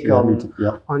ideas. take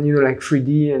Yeah, on like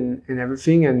 3D and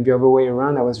everything. And the other way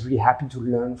around, I was really happy to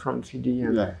learn from 3D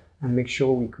and make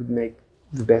sure we could make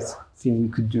the best thing we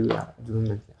could do at the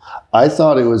moment. I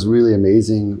thought it was really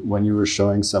amazing when you were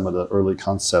showing some of the early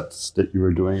concepts that you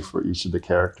were doing for each of the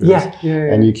characters. Yeah.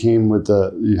 And you came with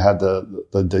you had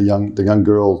the young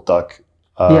girl duck.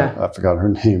 I forgot her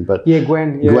name, but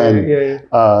Gwen. Gwen.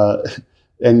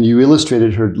 And you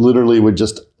illustrated her literally with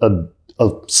just a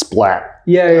splat.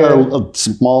 A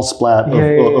small splat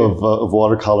of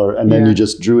watercolor, and then you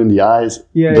just drew in the eyes,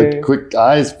 quick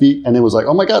eyes, feet, and it was like,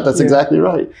 oh my god, that's exactly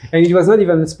right. And it was not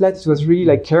even a splat; it was really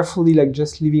like carefully, like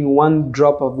just leaving one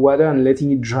drop of water and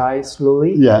letting it dry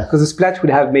slowly. Yeah, because the splat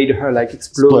would have made her like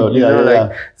explode.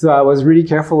 So I was really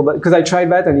careful, but because I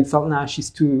tried that and it felt, she's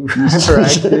too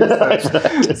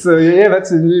hyperactive. So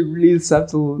that's a really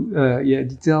subtle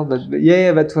detail, but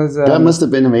that was. That must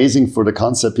have been amazing for the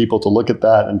concept people to look at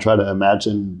that and try to imagine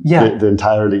the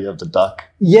entirety of the duck.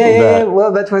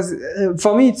 Well, that was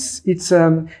for me. It's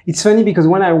funny because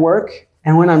when I work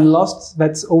and when I'm lost,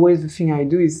 that's always the thing I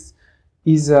do is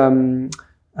either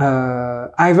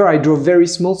I draw very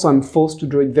small, so I'm forced to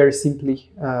draw it very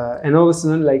simply, and all of a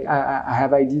sudden, like I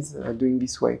have ideas doing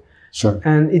this way. Sure.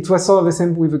 And it was sort of the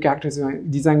same with the characters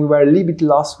design. We were a little bit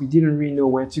lost. We didn't really know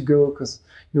where to go because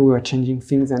we were changing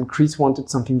things, and Chris wanted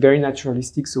something very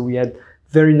naturalistic, so we had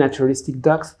very naturalistic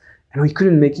ducks. And we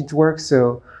couldn't make it work.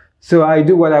 So I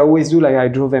do what I always do. Like I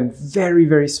draw them very,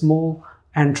 very small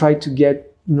and try to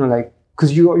get,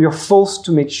 because you're forced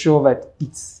to make sure that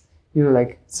it's,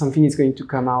 like something is going to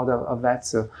come out of that.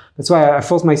 So that's why I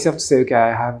forced myself to say, okay,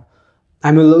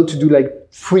 I'm allowed to do like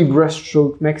 3 brush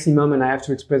stroke maximum, and I have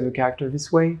to express the character this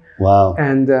way. Wow.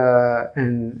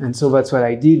 And so that's what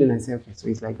I did. And I said, okay, so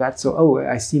it's like that. So,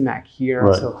 I see Mac here.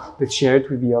 Right. So let's share it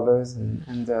with the others.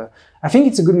 And I think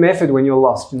it's a good method when you're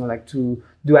lost, like to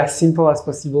do as simple as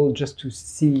possible just to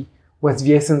see what's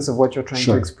the essence of what you're trying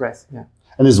to express. Yeah.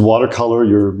 And is watercolor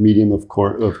your medium of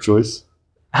choice?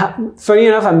 Funny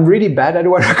enough, I'm really bad at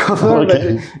watercolor, but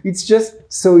it's just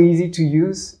so easy to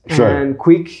use and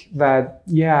quick that,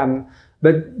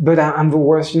 but I'm the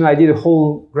worst. I did a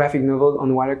whole graphic novel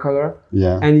on watercolor,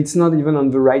 and it's not even on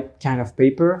the right kind of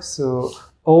paper. So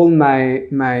all my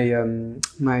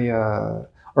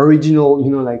original,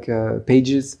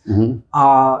 pages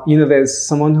are, there's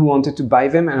someone who wanted to buy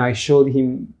them, and I told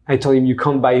him you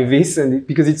can't buy this, and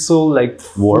because it's so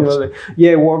warped.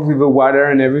 Warped with the water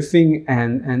and everything,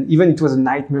 and even it was a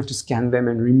nightmare to scan them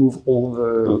and remove all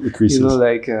the creases.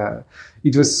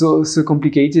 It was so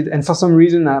complicated, and for some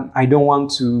reason I don't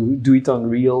want to do it on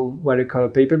real watercolor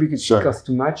paper because it costs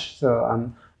too much. So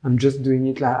I'm just doing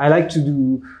it. I like to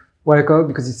do watercolor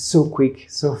because it's so quick,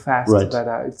 so fast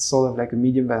that it's sort of like a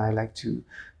medium that I like to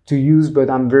to use, but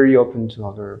I'm very open to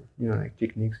other, you know, like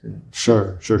techniques and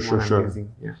Sure.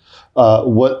 Yeah.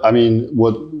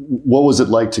 What was it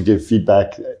like to give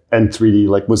feedback in 3D?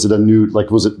 Like, was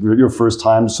it your first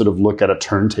time to sort of look at a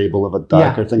turntable of a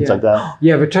duck or things like that?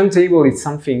 Yeah, the turntable is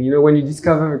something, you know, when you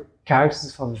discover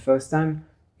characters for the first time,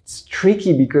 it's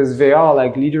tricky because they are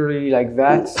like literally like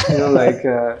that, you know, like,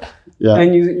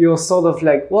 and you're sort of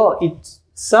like, well, it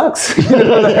sucks, you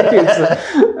know, like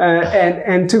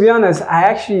and to be honest, I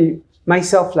actually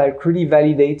myself like really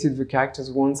validated the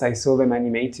characters once I saw them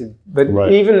animated, but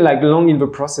even like long in the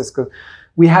process, because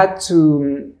we had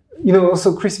to, you know,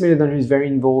 also Chris Miller is very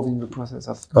involved in the process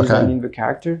of designing the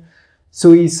character.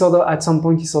 So he sort of, at some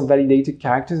point, he sort of validated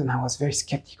characters, and I was very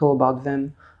skeptical about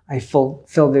them. I felt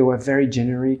they were very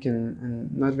generic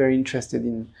and not very interested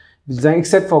in design,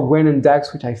 except for Gwen and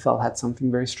Dax, which I felt had something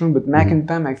very strong. But Mac and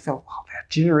Pam, I felt, oh, they're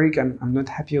generic. I'm not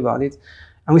happy about it.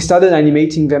 And we started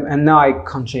animating them, and now I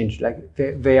can't change. Like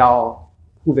they are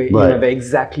who they, you know, they're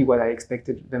exactly what I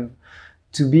expected them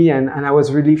to be. And I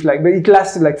was relieved. Like, but it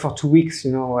lasted like for 2 weeks,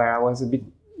 you know, where I was a bit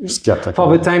skeptical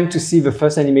for the time to see the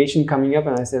first animation coming up,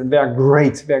 and I said, they're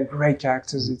great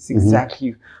characters. It's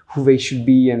exactly who they should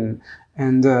be,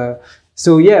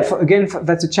 so yeah,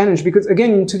 that's a challenge, because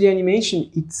again, in 2D animation,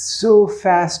 it's so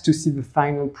fast to see the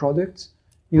final product.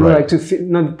 You know, like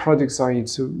not the product. Sorry,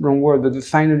 it's a wrong word, but the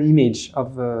final image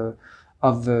of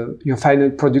your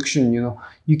final production. You know,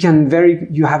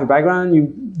 you have a background,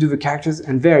 you do the characters,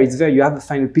 and it's there. You have the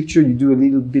final picture. You do a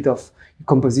little bit of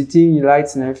compositing,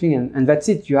 lights, and everything, and that's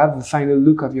it. You have the final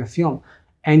look of your film.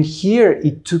 And here,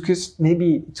 it took us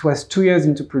it was 2 years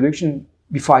into production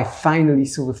before I finally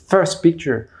saw the first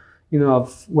picture, you know,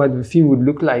 of what the film would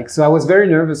look like. So I was very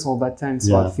nervous all that time.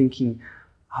 So I was thinking,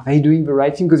 are they doing the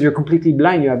right thing? Because you're completely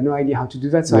blind. You have no idea how to do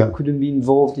that. So I couldn't be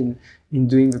involved in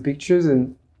doing the pictures.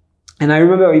 And I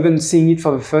remember even seeing it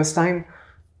for the first time.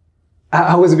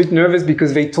 I was a bit nervous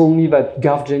because they told me that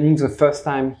Garth Jennings, the first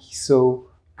time he saw,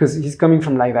 because he's coming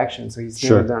from live action, so he's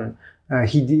never done.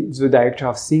 He did the director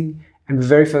of Sing. And the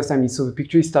very first time he saw the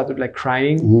picture, he started like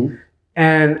crying.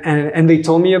 And they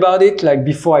told me about it like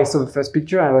before I saw the first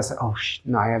picture. I was like, oh shit,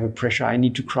 no, I have a pressure. I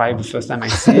need to cry the first time I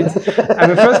see it.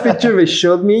 And the first picture they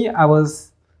showed me, I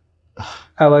was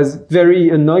very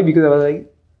annoyed because I was like,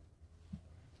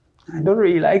 I don't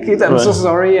really like it. I'm so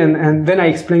sorry. And then I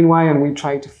explained why, and we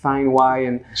tried to find why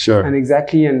and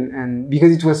exactly and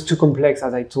because it was too complex,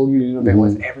 as I told you, you know, there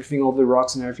was everything, all the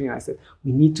rocks and everything. And I said,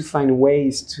 we need to find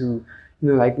ways to, you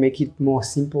know, like make it more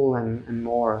simple and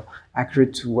more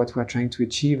accurate to what we're trying to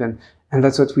achieve. And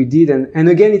that's what we did. And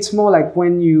again, it's more like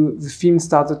when the film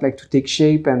started like to take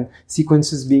shape and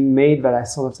sequences being made, that I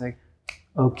sort of like,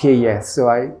 okay, yes.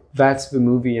 So that's the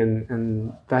movie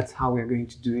and that's how we're going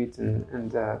to do it.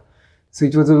 So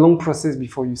it was a long process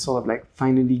before you sort of like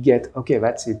finally get, okay,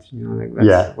 that's it. You know, like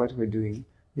that's what we're doing.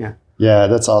 Yeah. Yeah,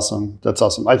 that's awesome. That's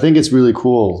awesome. I think it's really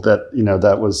cool that, you know,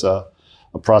 that was a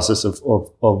process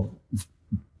of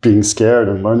being scared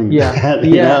and learning that.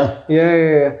 Yeah.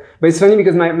 But it's funny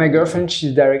because my girlfriend,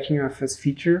 she's directing her first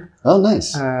feature. Oh,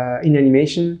 nice. In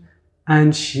animation,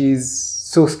 and she's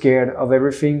so scared of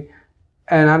everything.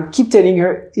 And I keep telling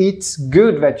her, it's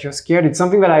good that you're scared. It's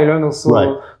something that I learned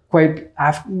also quite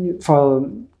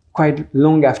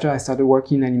long after I started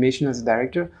working in animation as a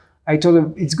director. I told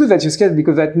her, it's good that you're scared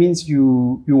because that means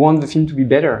you want the film to be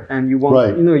better, and you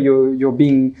want, you know, you're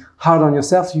being hard on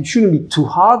yourself. You shouldn't be too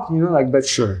hard, you know, like, but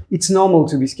it's normal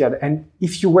to be scared. And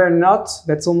if you were not,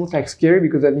 that's almost like scary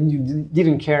because that means you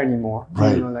didn't care anymore.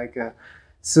 You know, like,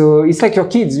 so it's like your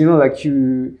kids, you know, like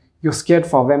you're scared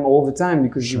for them all the time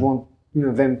because you want, you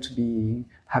know, them to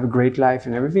have a great life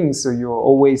and everything. So you're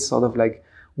always sort of like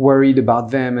worried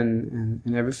about them and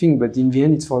everything. But in the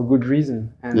end, it's for a good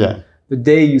reason. And the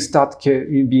day you start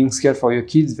being scared for your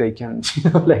kids, they can, you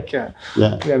know, like, I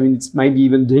mean, it might be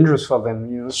even dangerous for them,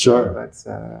 you know. So that's,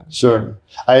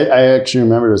 I actually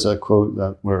remember there's a quote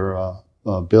that where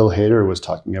Bill Hader was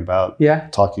talking about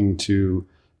talking to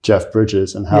Jeff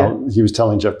Bridges and how he was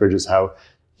telling Jeff Bridges how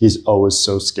he's always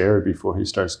so scared before he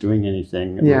starts doing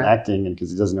anything and acting, and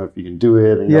because he doesn't know if he can do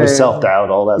it, and you know, self-doubt,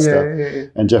 all that stuff.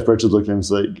 And Jeff Bridges looked at him and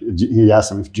was like, he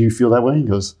asked him, do you feel that way? He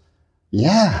goes,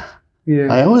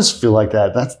 I always feel like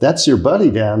that. That's your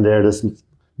buddy down there that's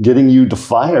getting you to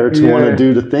fire to want to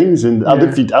do the things, and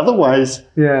otherwise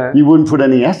you wouldn't put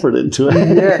any effort into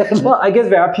it. Well, I guess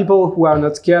there are people who are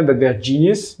not scared, but they're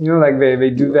genius, you know, like they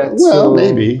do that. Well,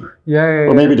 maybe.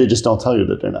 Or maybe they just don't tell you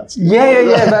that they're not scared.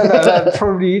 That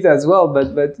probably it as well.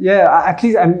 But at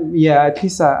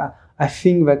least I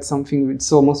think that's something.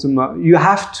 It's almost you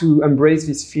have to embrace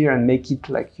this fear and make it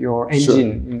like your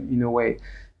engine in a way.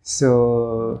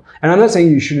 So, and I'm not saying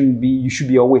you should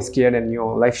be always scared and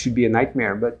your life should be a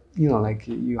nightmare, but you know, like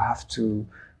you have to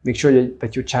make sure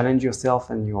that you challenge yourself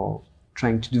and you're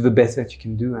trying to do the best that you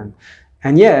can do. And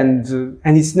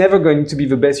it's never going to be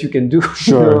the best you can do.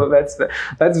 Sure. You know, that's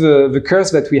the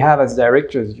curse that we have as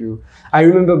directors. I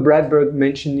remember Brad Bird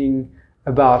mentioning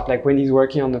about like when he's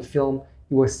working on a film,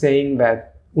 he was saying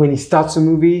that when he starts a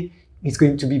movie, it's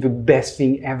going to be the best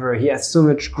thing ever. He has so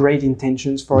much great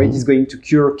intentions for it. He's going to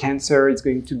cure cancer. It's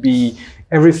going to be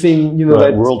everything, you know,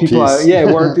 that world people peace.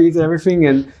 world peace, everything.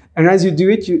 And as you do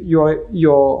it,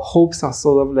 your hopes are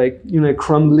sort of like, you know,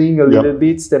 crumbling a little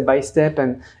bit step by step.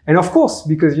 And of course,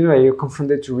 because, you know, you're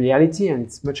confronted to reality and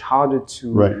it's much harder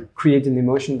to create an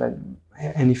emotion than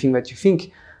anything that you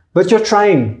think. But you're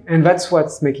trying, and that's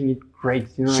what's making it great.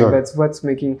 You know, like that's what's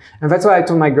making, and that's why I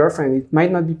told my girlfriend, it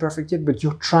might not be perfect yet, but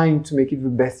you're trying to make it the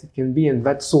best it can be, and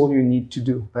that's all you need to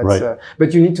do.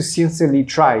 But you need to sincerely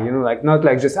try. You know, like not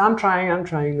like just I'm trying.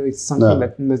 No, it's something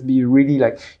that must be really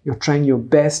like you're trying your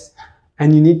best,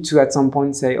 and you need to at some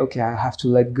point say, okay, I have to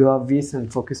let go of this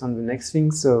and focus on the next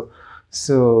thing. So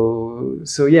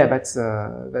yeah, that's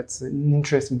an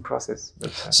interesting process.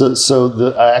 So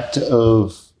the act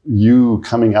of you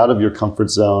coming out of your comfort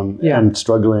zone and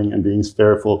struggling and being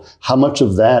fearful, how much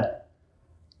of that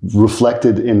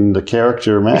reflected in the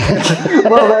character Mac?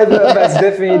 Well, that's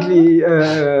definitely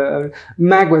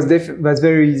Mac was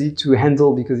very easy to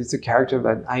handle because it's a character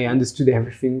that I understood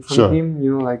everything from him.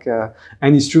 You know, like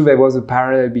and it's true there was a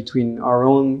parallel between our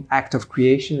own act of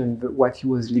creation and what he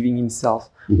was living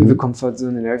himself with the comfort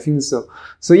zone and everything. So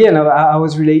yeah, no, I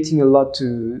was relating a lot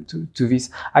to this.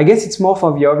 I guess it's more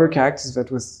for the other characters that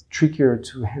was trickier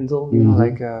to handle. You know,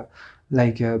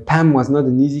 like Pam was not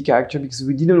an easy character because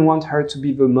we didn't want her to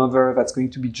be the mother that's going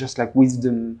to be just like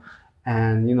wisdom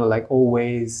and, you know, like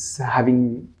always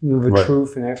having, you know, the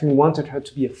truth and everything. We wanted her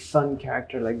to be a fun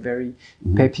character, like very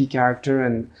peppy character.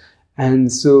 And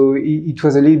so it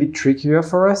was a little bit trickier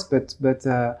for us, but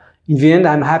in the end,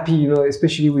 I'm happy, you know,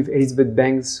 especially with Elizabeth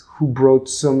Banks, who brought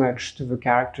so much to the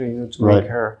character, you know, to make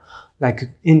her like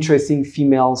interesting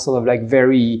female, sort of like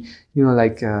very, you know,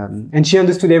 like, and she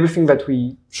understood everything that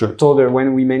we told her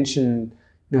when we mentioned,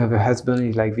 you know, the husband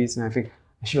is like this. And I think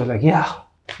she was like, yeah,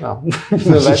 well, you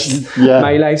know, that's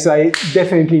my life. So I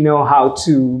definitely know how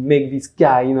to make this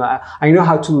guy, you know, I know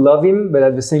how to love him, but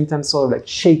at the same time, sort of like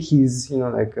shake his, you know,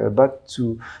 like butt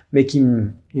to make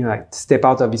him, you know, like step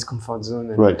out of his comfort zone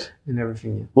and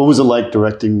everything. Yeah. What was it like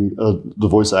directing the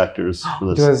voice actors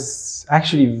for this? It was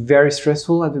actually very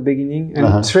stressful at the beginning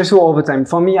and stressful all the time.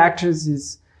 For me, actors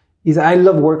is I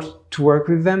love to work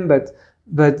with them, but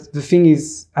the thing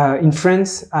is, in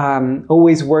France,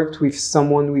 always worked with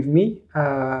someone with me,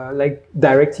 like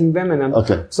directing them, and I'm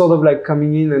sort of like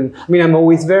coming in, and I mean I'm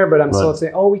always there, but I'm sort of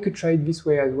saying, oh, we could try it this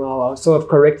way as well, or sort of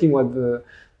correcting what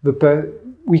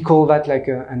we call that like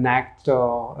an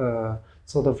actor,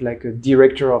 sort of like a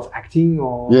director of acting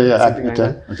or something like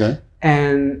that. Okay.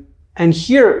 And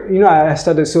here, you know, I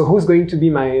started. So who's going to be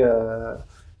my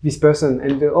this person?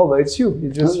 And but it's you.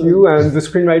 It's just you. And the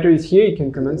screenwriter is here. He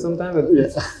can comment sometime, but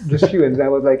it's just you. And I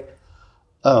was like,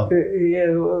 I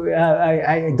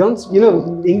don't. You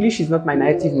know, English is not my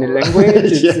native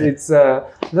language. It's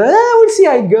we'll see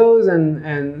how it goes.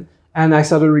 And I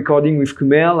started recording with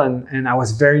Kumail, and I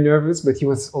was very nervous, but he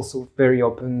was also very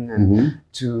open and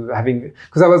to having,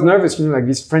 because I was nervous, you know, like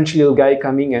this French little guy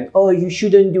coming and, oh, you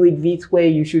shouldn't do it this way,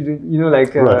 you shouldn't, you know,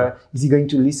 like, is he going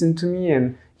to listen to me?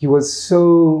 And he was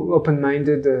so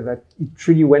open-minded that it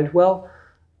really went well.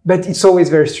 But it's always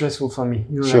very stressful for me,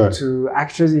 you know, like to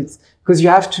actors, it's because you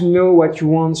have to know what you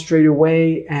want straight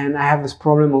away. And I have this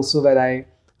problem also that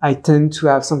I tend to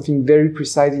have something very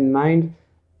precise in mind.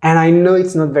 And I know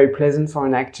it's not very pleasant for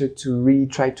an actor to really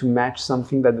try to match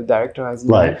something that the director has in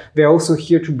mind. They're also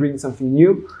here to bring something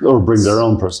new. Or bring their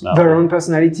own personality. Their own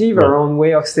personality, their own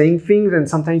way of saying things, and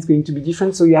sometimes it's going to be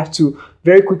different. So you have to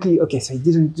very quickly, okay, so he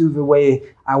didn't do the way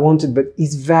I wanted, but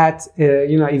is that,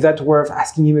 you know, is that worth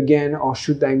asking him again, or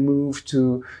should I move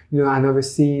to, you know, another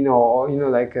scene, or, you know,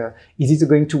 like, is it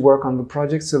going to work on the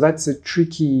project? So that's a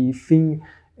tricky thing.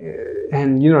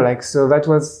 And, you know, like, so that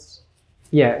was,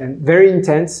 and very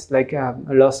intense. Like I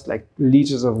lost like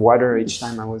liters of water each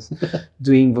time I was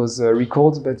doing those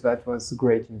records, but that was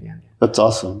great in the end. That's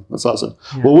awesome. That's awesome.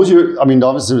 Yeah. What was your? I mean,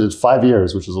 obviously it was 5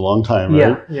 years, which is a long time,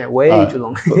 right? Yeah, way too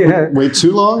long. Way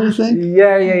too long, you think?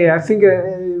 Yeah. I think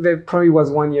there probably was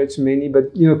 1 year too many,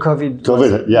 but you know, COVID.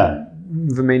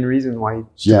 Was the main reason why it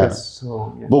took us so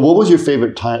long. Yeah. But what was your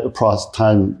favorite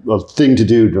thing to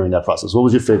do during that process? What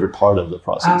was your favorite part of the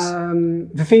process?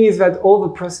 The thing is that all the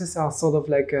process are sort of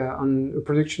like on a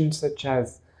production such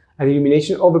as and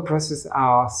illumination, all the processes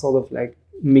are sort of like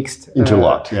mixed.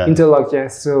 Interlocked, yeah. Interlocked, yeah.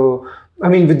 So, I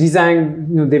mean, the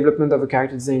design, development of a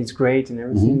character design is great and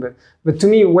everything, but to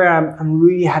me, where I'm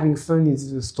really having fun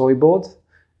is the storyboard.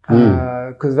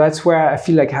 Because that's where I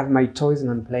feel like I have my toys and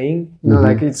I'm playing.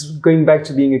 Like it's going back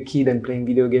to being a kid and playing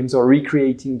video games or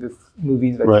recreating the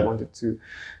movies that you wanted to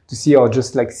see, or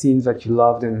just like scenes that you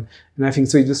loved, and I think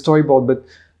so. It's a storyboard,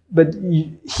 but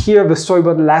here the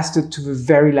storyboard lasted to the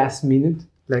very last minute.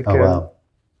 Like,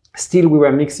 still we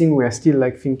were mixing, we were still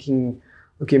like thinking,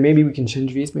 okay, maybe we can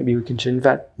change this, maybe we can change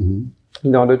that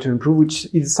in order to improve, which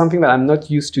is something that I'm not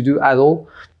used to do at all.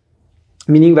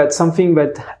 Meaning that something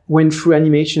that went through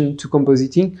animation to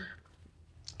compositing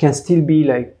can still be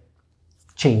like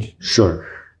changed. Sure.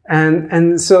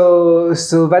 And so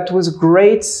that was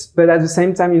great, but at the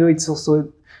same time, it's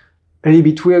also a little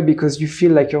bit weird because you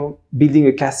feel like you're building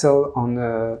a castle on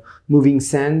moving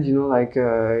sand. Like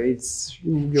you're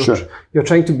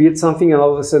trying to build something, and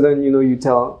all of a sudden,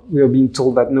 we are being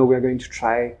told that no, we're going to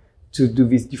try to do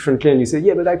this differently, and you say,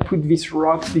 yeah, but I put this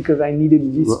rock because I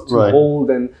needed this to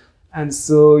hold, and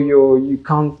so you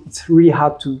can't. It's really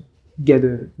hard to get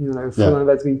a formula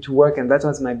that's going to work, and that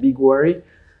was my big worry.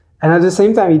 And at the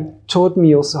same time, it taught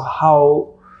me also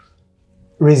how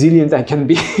resilient I can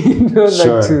be,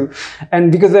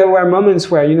 and because there were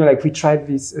moments where like we tried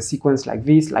a sequence like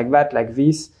this, like that, like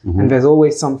this, and there's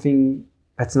always something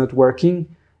that's not working.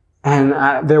 And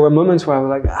there were moments where I was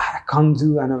like, I can't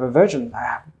do another version.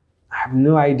 I have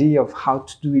no idea of how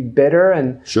to do it better,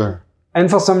 and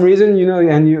for some reason,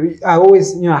 I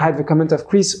always, I had the comment of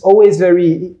Chris, always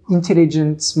very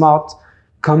intelligent, smart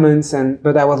comments,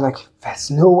 but I was like,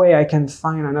 there's no way I can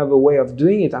find another way of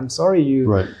doing it. I'm sorry, you.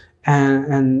 Right.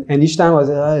 And each time I was,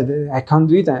 I can't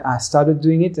do it. I started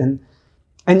doing it, and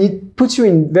it puts you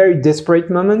in very desperate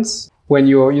moments when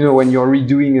you're, when you're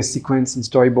redoing a sequence in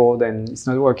storyboard and it's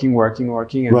not working,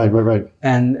 and, right.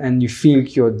 And you feel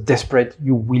you're desperate.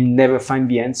 You will never find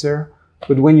the answer.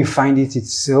 But when you find it,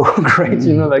 it's so great,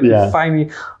 you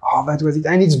find oh, that was it.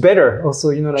 And it's better also,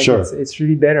 it's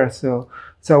really better. So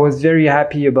I was very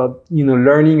happy about,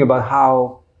 learning about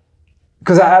how,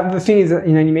 because the thing is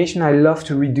in animation, I love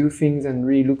to redo things and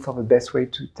really look for the best way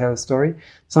to tell a story.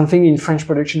 Something in French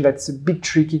production that's a bit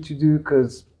tricky to do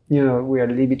because, we are a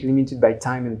little bit limited by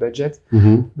time and budget.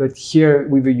 But here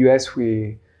with the US,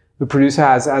 the producer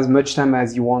has as much time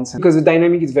as he wants. Because the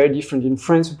dynamic is very different. In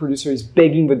France, the producer is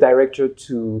begging the director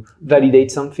to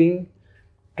validate something.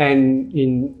 And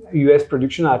in US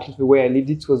production, at least the way I lived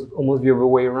it, was almost the other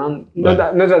way around. Not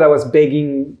that I was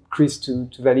begging Chris to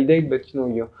validate, but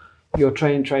you're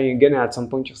trying again, and at some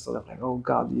point you're sort of like, oh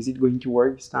God, is it going to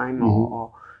work this time?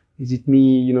 Or is it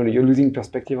me? You're losing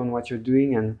perspective on what you're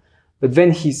doing. But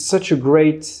then he's such a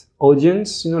great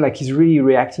audience, like he's really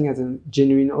reacting as a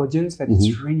genuine audience, that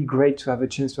it's really great to have a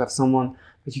chance to have someone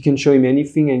that you can show him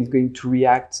anything and he's going to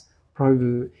react.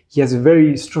 Probably he has a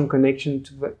very strong connection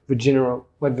to what the general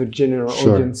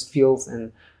audience feels,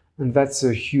 and that's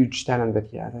a huge talent that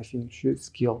he has. I think huge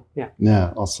skill.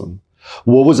 Yeah, awesome.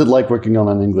 What was it like working on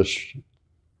an English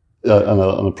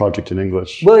on a project in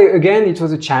English? Well, again, it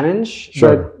was a challenge,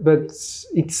 but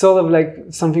it's sort of like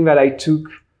something that I took.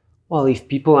 Well, if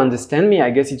people understand me,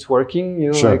 I guess it's working.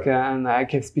 And I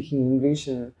kept speaking English,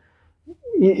 and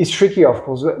it's tricky, of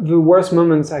course. The worst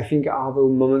moments, I think, are the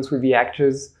moments with the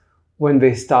actors when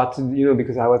they started,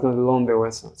 because I was not alone. There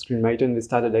was a screenwriter, and they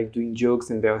started like doing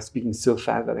jokes, and they were speaking so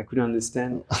fast that I couldn't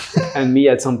understand. And me,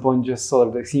 at some point, just sort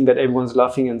of like seeing that everyone's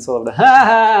laughing and sort of like, ha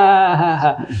ha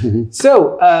ha ha.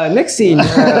 So next scene,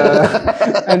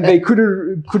 and they could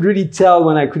really tell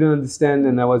when I couldn't understand,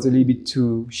 and I was a little bit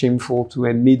too shameful to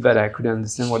admit that I couldn't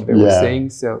understand what they were saying.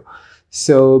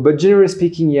 So, but generally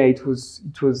speaking, it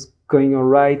was going all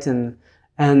right,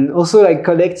 and also like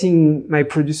collecting my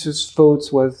producer's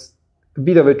thoughts was a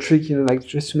bit of a trick, like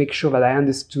just to make sure that I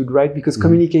understood right, because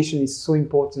communication is so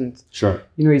important.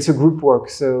 It's a group work,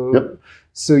 so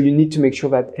you need to make sure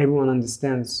that everyone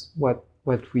understands what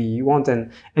we want,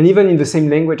 and even in the same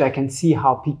language, I can see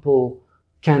how people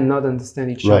cannot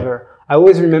understand each other. I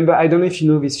always remember, I don't know if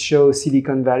you know this show,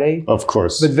 Silicon Valley. Of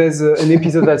course. But there's an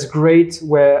episode that's great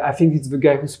where I think it's the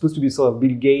guy who's supposed to be sort of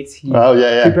Bill Gates. He's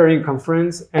preparing a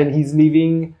conference and he's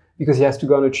leaving because he has to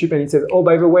go on a trip, and he says, oh,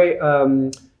 by the way,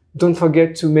 don't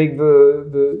forget to make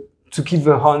to keep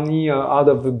the honey out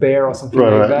of the bear or something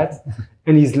like that.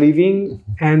 And he's leaving,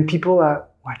 and people are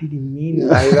what did he mean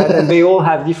by that? And they all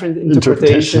have different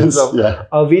interpretations of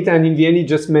it. And in the end, it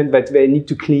just meant that they need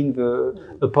to clean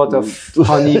a pot of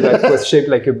honey that was shaped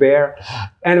like a bear.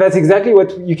 And that's exactly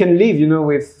what you can live, you know,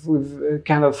 with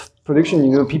kind of production,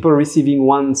 you know, people receiving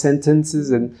one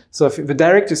sentences. And so if the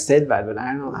director said that, but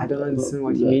I don't understand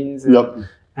what he means.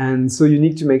 And so you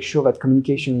need to make sure that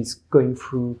communication is going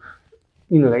through,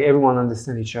 you know, like everyone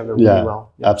understands each other really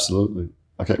well. Yeah, absolutely.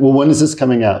 Okay. Well, when is this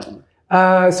coming out?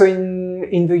 So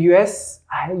in the US,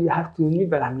 I have to admit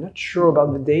that I'm not sure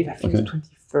about the date. I think it's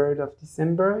 23rd of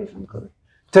December, if I'm correct.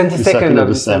 22nd of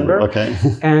December. Okay.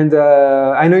 And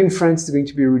I know in France it's going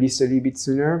to be released a little bit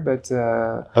sooner, but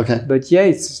yeah,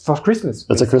 it's for Christmas.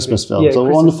 It's a Christmas film. Yeah, so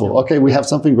Christmas wonderful. Film. Okay, we have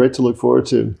something great to look forward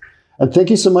to. And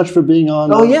thank you so much for being on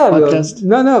the podcast.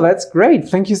 No, that's great.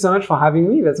 Thank you so much for having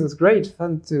me. That was great.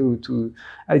 Fun to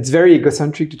it's very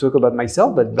egocentric to talk about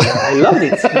myself, but I loved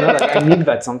it. You know, like I need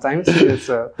that sometimes.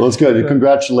 Well, it's good.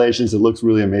 Congratulations. It looks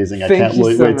really amazing. I can't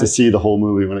wait to see the whole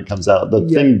movie when it comes out.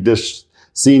 This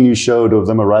scene you showed of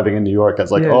them arriving in New York, I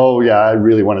was like, oh yeah, I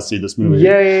really want to see this movie.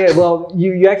 Yeah. Well,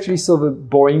 you actually saw the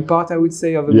boring part, I would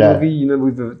say, of the movie, you know,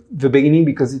 with the beginning,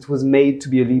 because it was made to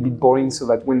be a little bit boring so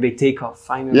that when they take off,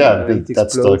 finally,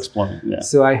 that's still explained. Yeah.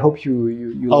 So I hope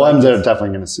you I'm definitely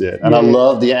going to see it. And I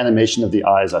love the animation of the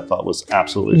eyes. I thought was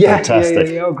absolutely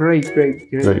fantastic. Oh, great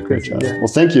job. Yeah. Well,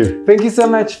 thank you. Thank you so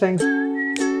much. Thanks.